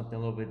doing something a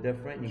little bit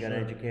different, and you got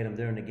to educate them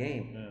during the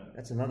game. Yeah.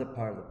 That's another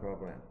part of the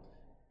program.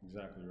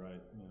 Exactly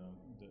right.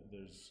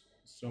 There's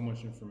so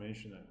much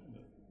information that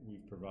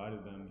we've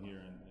provided them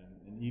here,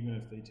 and even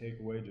if they take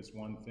away just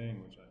one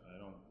thing, which I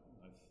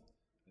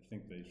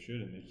think they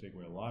should, and they take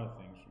away a lot of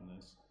things from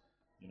this,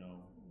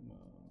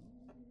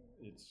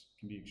 it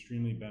can be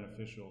extremely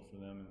beneficial for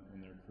them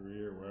in their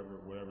career,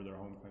 wherever their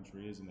home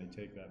country is, and they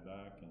take that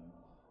back. And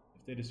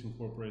if they just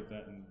incorporate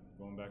that and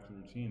going back to the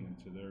routine,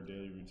 into their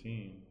daily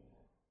routine,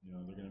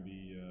 they're going to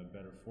be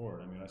better for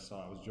it. I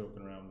was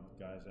joking around with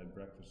the guys. I had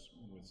breakfast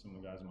with some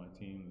of the guys on my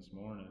team this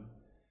morning,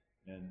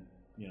 and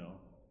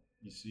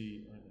you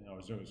see,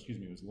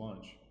 it was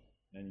lunch,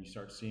 and you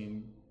start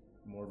seeing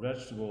more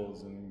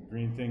vegetables and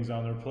green things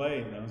on their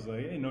plate, and I was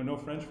like, hey, no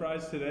French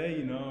fries today,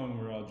 and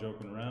we're all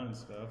joking around and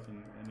stuff,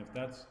 and if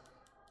that's,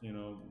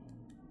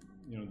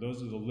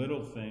 those are the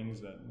little things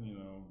that,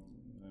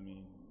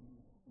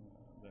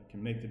 that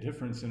can make the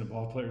difference in a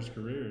ball player's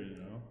career,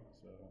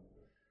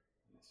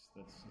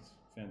 so it's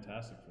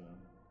fantastic for them.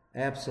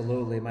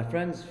 Absolutely. My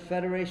friends,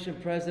 Federation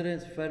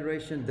presidents,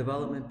 Federation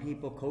development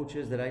people,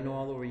 coaches that I know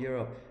all over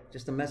Europe,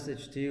 just a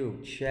message to you,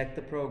 check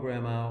the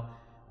program out.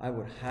 I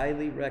would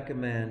highly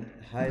recommend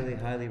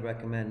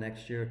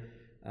next year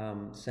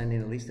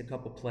sending at least a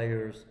couple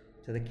players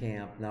to the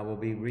camp. Now we'll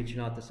be reaching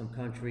out to some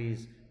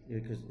countries,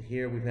 because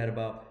here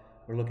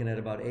we're looking at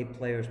about 8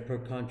 players per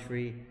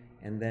country,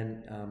 and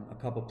then a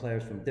couple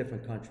players from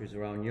different countries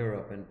around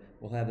Europe, and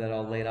we'll have that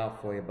all laid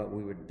out for you, but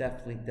we would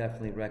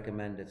definitely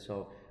recommend it.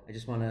 So I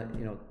just want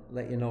to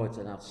let you know it's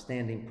an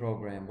outstanding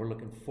program. We're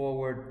looking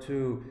forward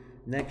to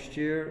next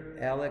year.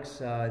 Alex,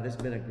 this has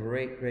been a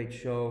great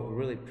show. We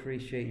really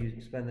appreciate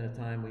you spending the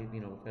time.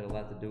 We've had a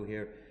lot to do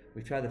here.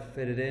 We tried to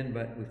fit it in,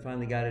 but we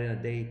finally got it in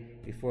a day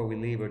before we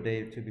leave, or a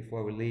day or two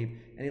before we leave.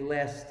 Any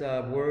last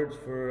words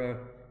for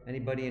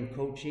anybody in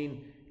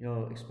coaching,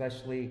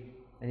 especially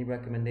any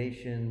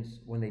recommendations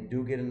when they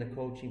do get into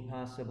coaching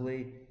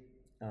possibly,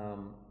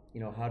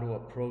 how to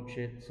approach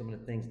it, some of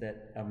the things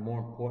that are more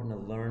important to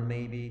learn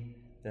maybe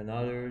than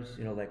others,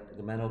 like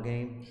the mental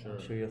game. Sure.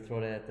 I'm sure you'll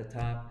throw that at the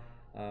top.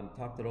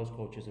 Talk to those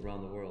coaches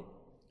around the world.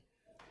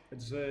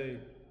 I'd say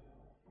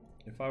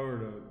if I were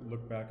to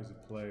look back as a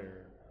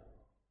player,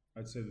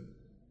 I'd say the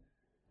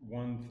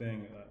one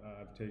thing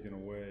I've taken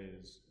away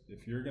is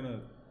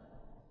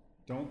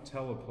don't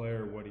tell a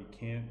player what he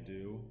can't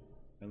do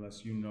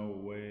unless you know a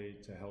way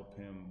to help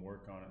him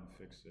work on it and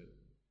fix it.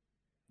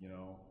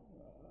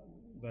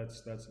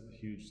 That's a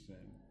huge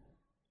thing.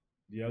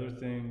 The other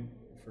thing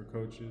for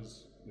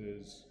coaches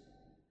is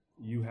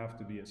you have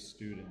to be a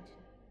student.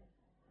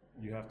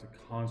 You have to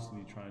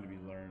constantly trying to be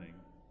learning,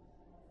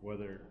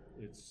 whether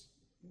it's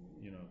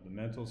the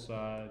mental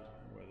side,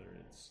 whether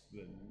it's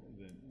the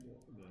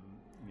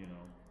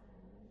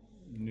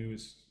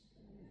newest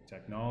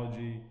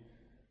technology,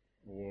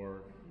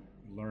 or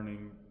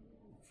learning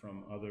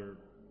from other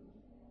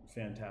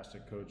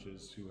fantastic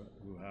coaches who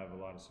have a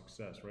lot of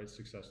success, right?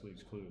 Success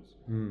leaves clues.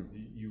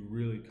 You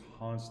really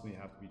constantly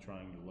have to be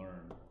trying to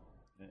learn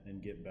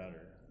and get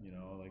better.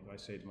 Like I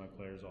say to my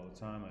players all the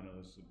time, I know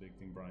this is a big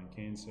thing Brian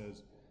Kane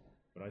says,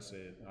 but I say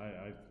it,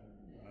 I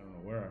don't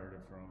know where I heard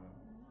it from.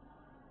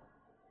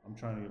 I'm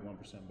trying to get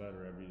 1%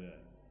 better every day.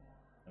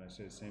 And I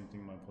say the same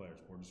thing to my players.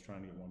 We're just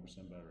trying to get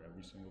 1% better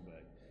every single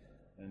day.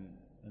 And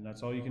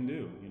that's all you can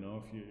do.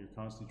 If you're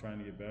constantly trying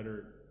to get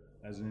better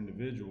as an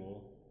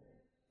individual,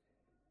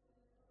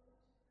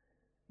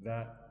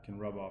 that can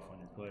rub off on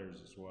your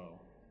players as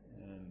well.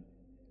 And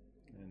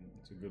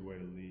it's a good way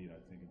to lead, I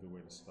think, a good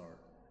way to start.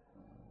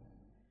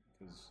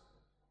 Because,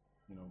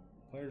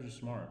 players are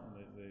smart.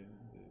 They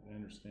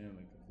understand,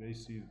 like, if they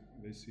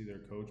see their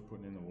coach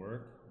putting in the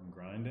work and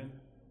grinding,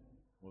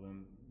 well,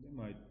 then you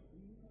might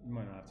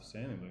not have to say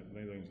anything, but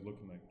they're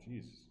looking like,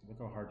 geez, look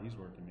how hard he's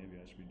working. Maybe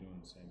I should be doing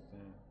the same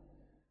thing.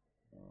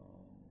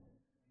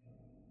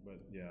 But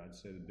yeah, I'd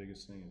say the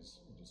biggest thing is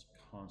just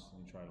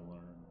constantly try to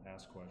learn,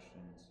 ask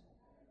questions,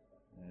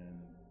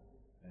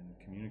 and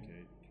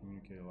communicate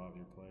a lot with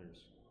your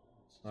players.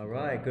 All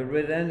right, good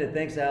way to end it.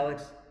 Thanks,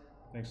 Alex.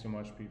 Thanks so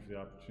much, Pete, for the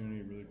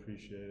opportunity. Really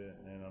appreciate it,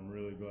 and I'm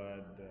really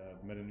glad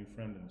I've met a new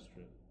friend in this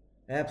trip.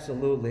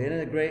 Absolutely. Isn't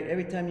it great?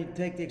 Every time you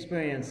take the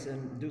experience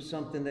and do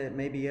something that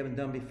maybe you haven't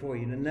done before,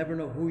 you never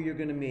know who you're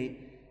going to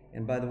meet.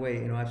 And by the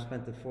way, I've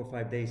spent the 4 or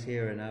 5 days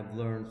here, and I've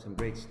learned some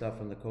great stuff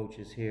from the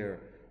coaches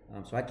here.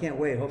 So I can't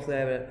wait. Hopefully I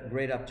have a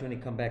great opportunity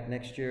to come back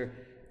next year.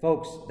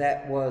 Folks,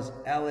 that was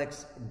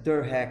Alex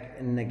Drhak,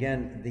 and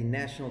again, the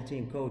national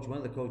team coach, one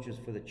of the coaches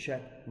for the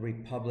Czech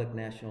Republic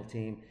national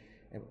team.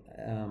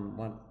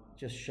 Want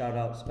just shout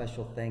out,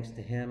 special thanks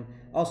to him.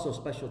 Also,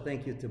 special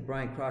thank you to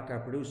Brian Crock, our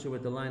producer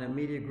with the Lineup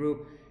Media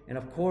Group, and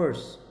of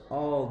course,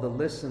 all the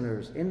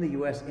listeners in the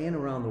U.S. and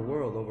around the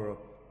world, over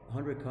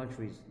 100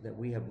 countries that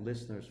we have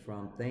listeners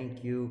from.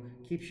 Thank you.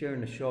 Keep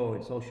sharing the show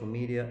in social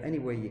media, any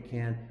way you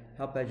can.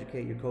 Help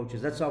educate your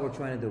coaches. That's all we're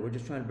trying to do. We're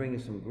just trying to bring you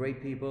some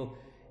great people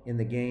in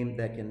the game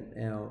that can,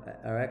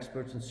 are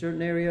experts in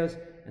certain areas,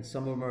 and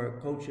some of them are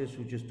coaches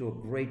who just do a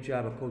great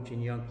job of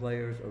coaching young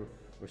players or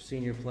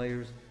senior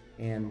players,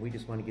 and we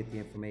just want to get the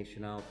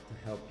information out to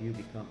help you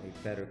become a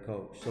better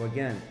coach. So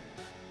again,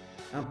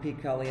 I'm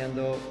Pete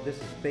Caliendo. This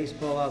is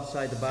Baseball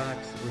Outside the Box.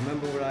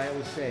 Remember what I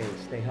always say,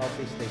 stay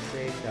healthy, stay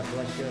safe, God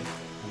bless you, and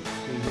we'll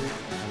see you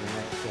on the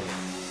next show.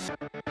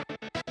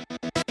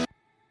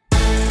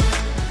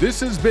 This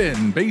has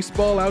been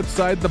Baseball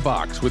Outside the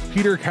Box with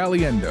Peter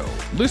Caliendo.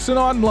 Listen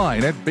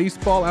online at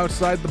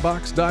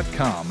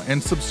baseballoutsidethebox.com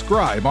and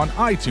subscribe on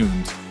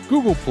iTunes,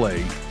 Google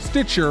Play,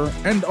 Stitcher,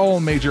 and all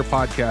major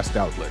podcast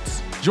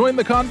outlets. Join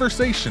the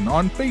conversation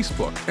on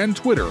Facebook and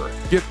Twitter.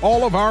 Get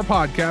all of our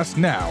podcasts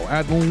now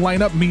at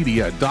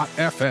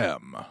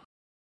lineupmedia.fm.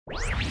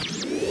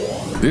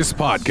 This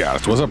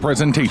podcast was a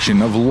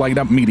presentation of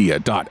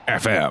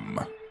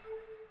lineupmedia.fm.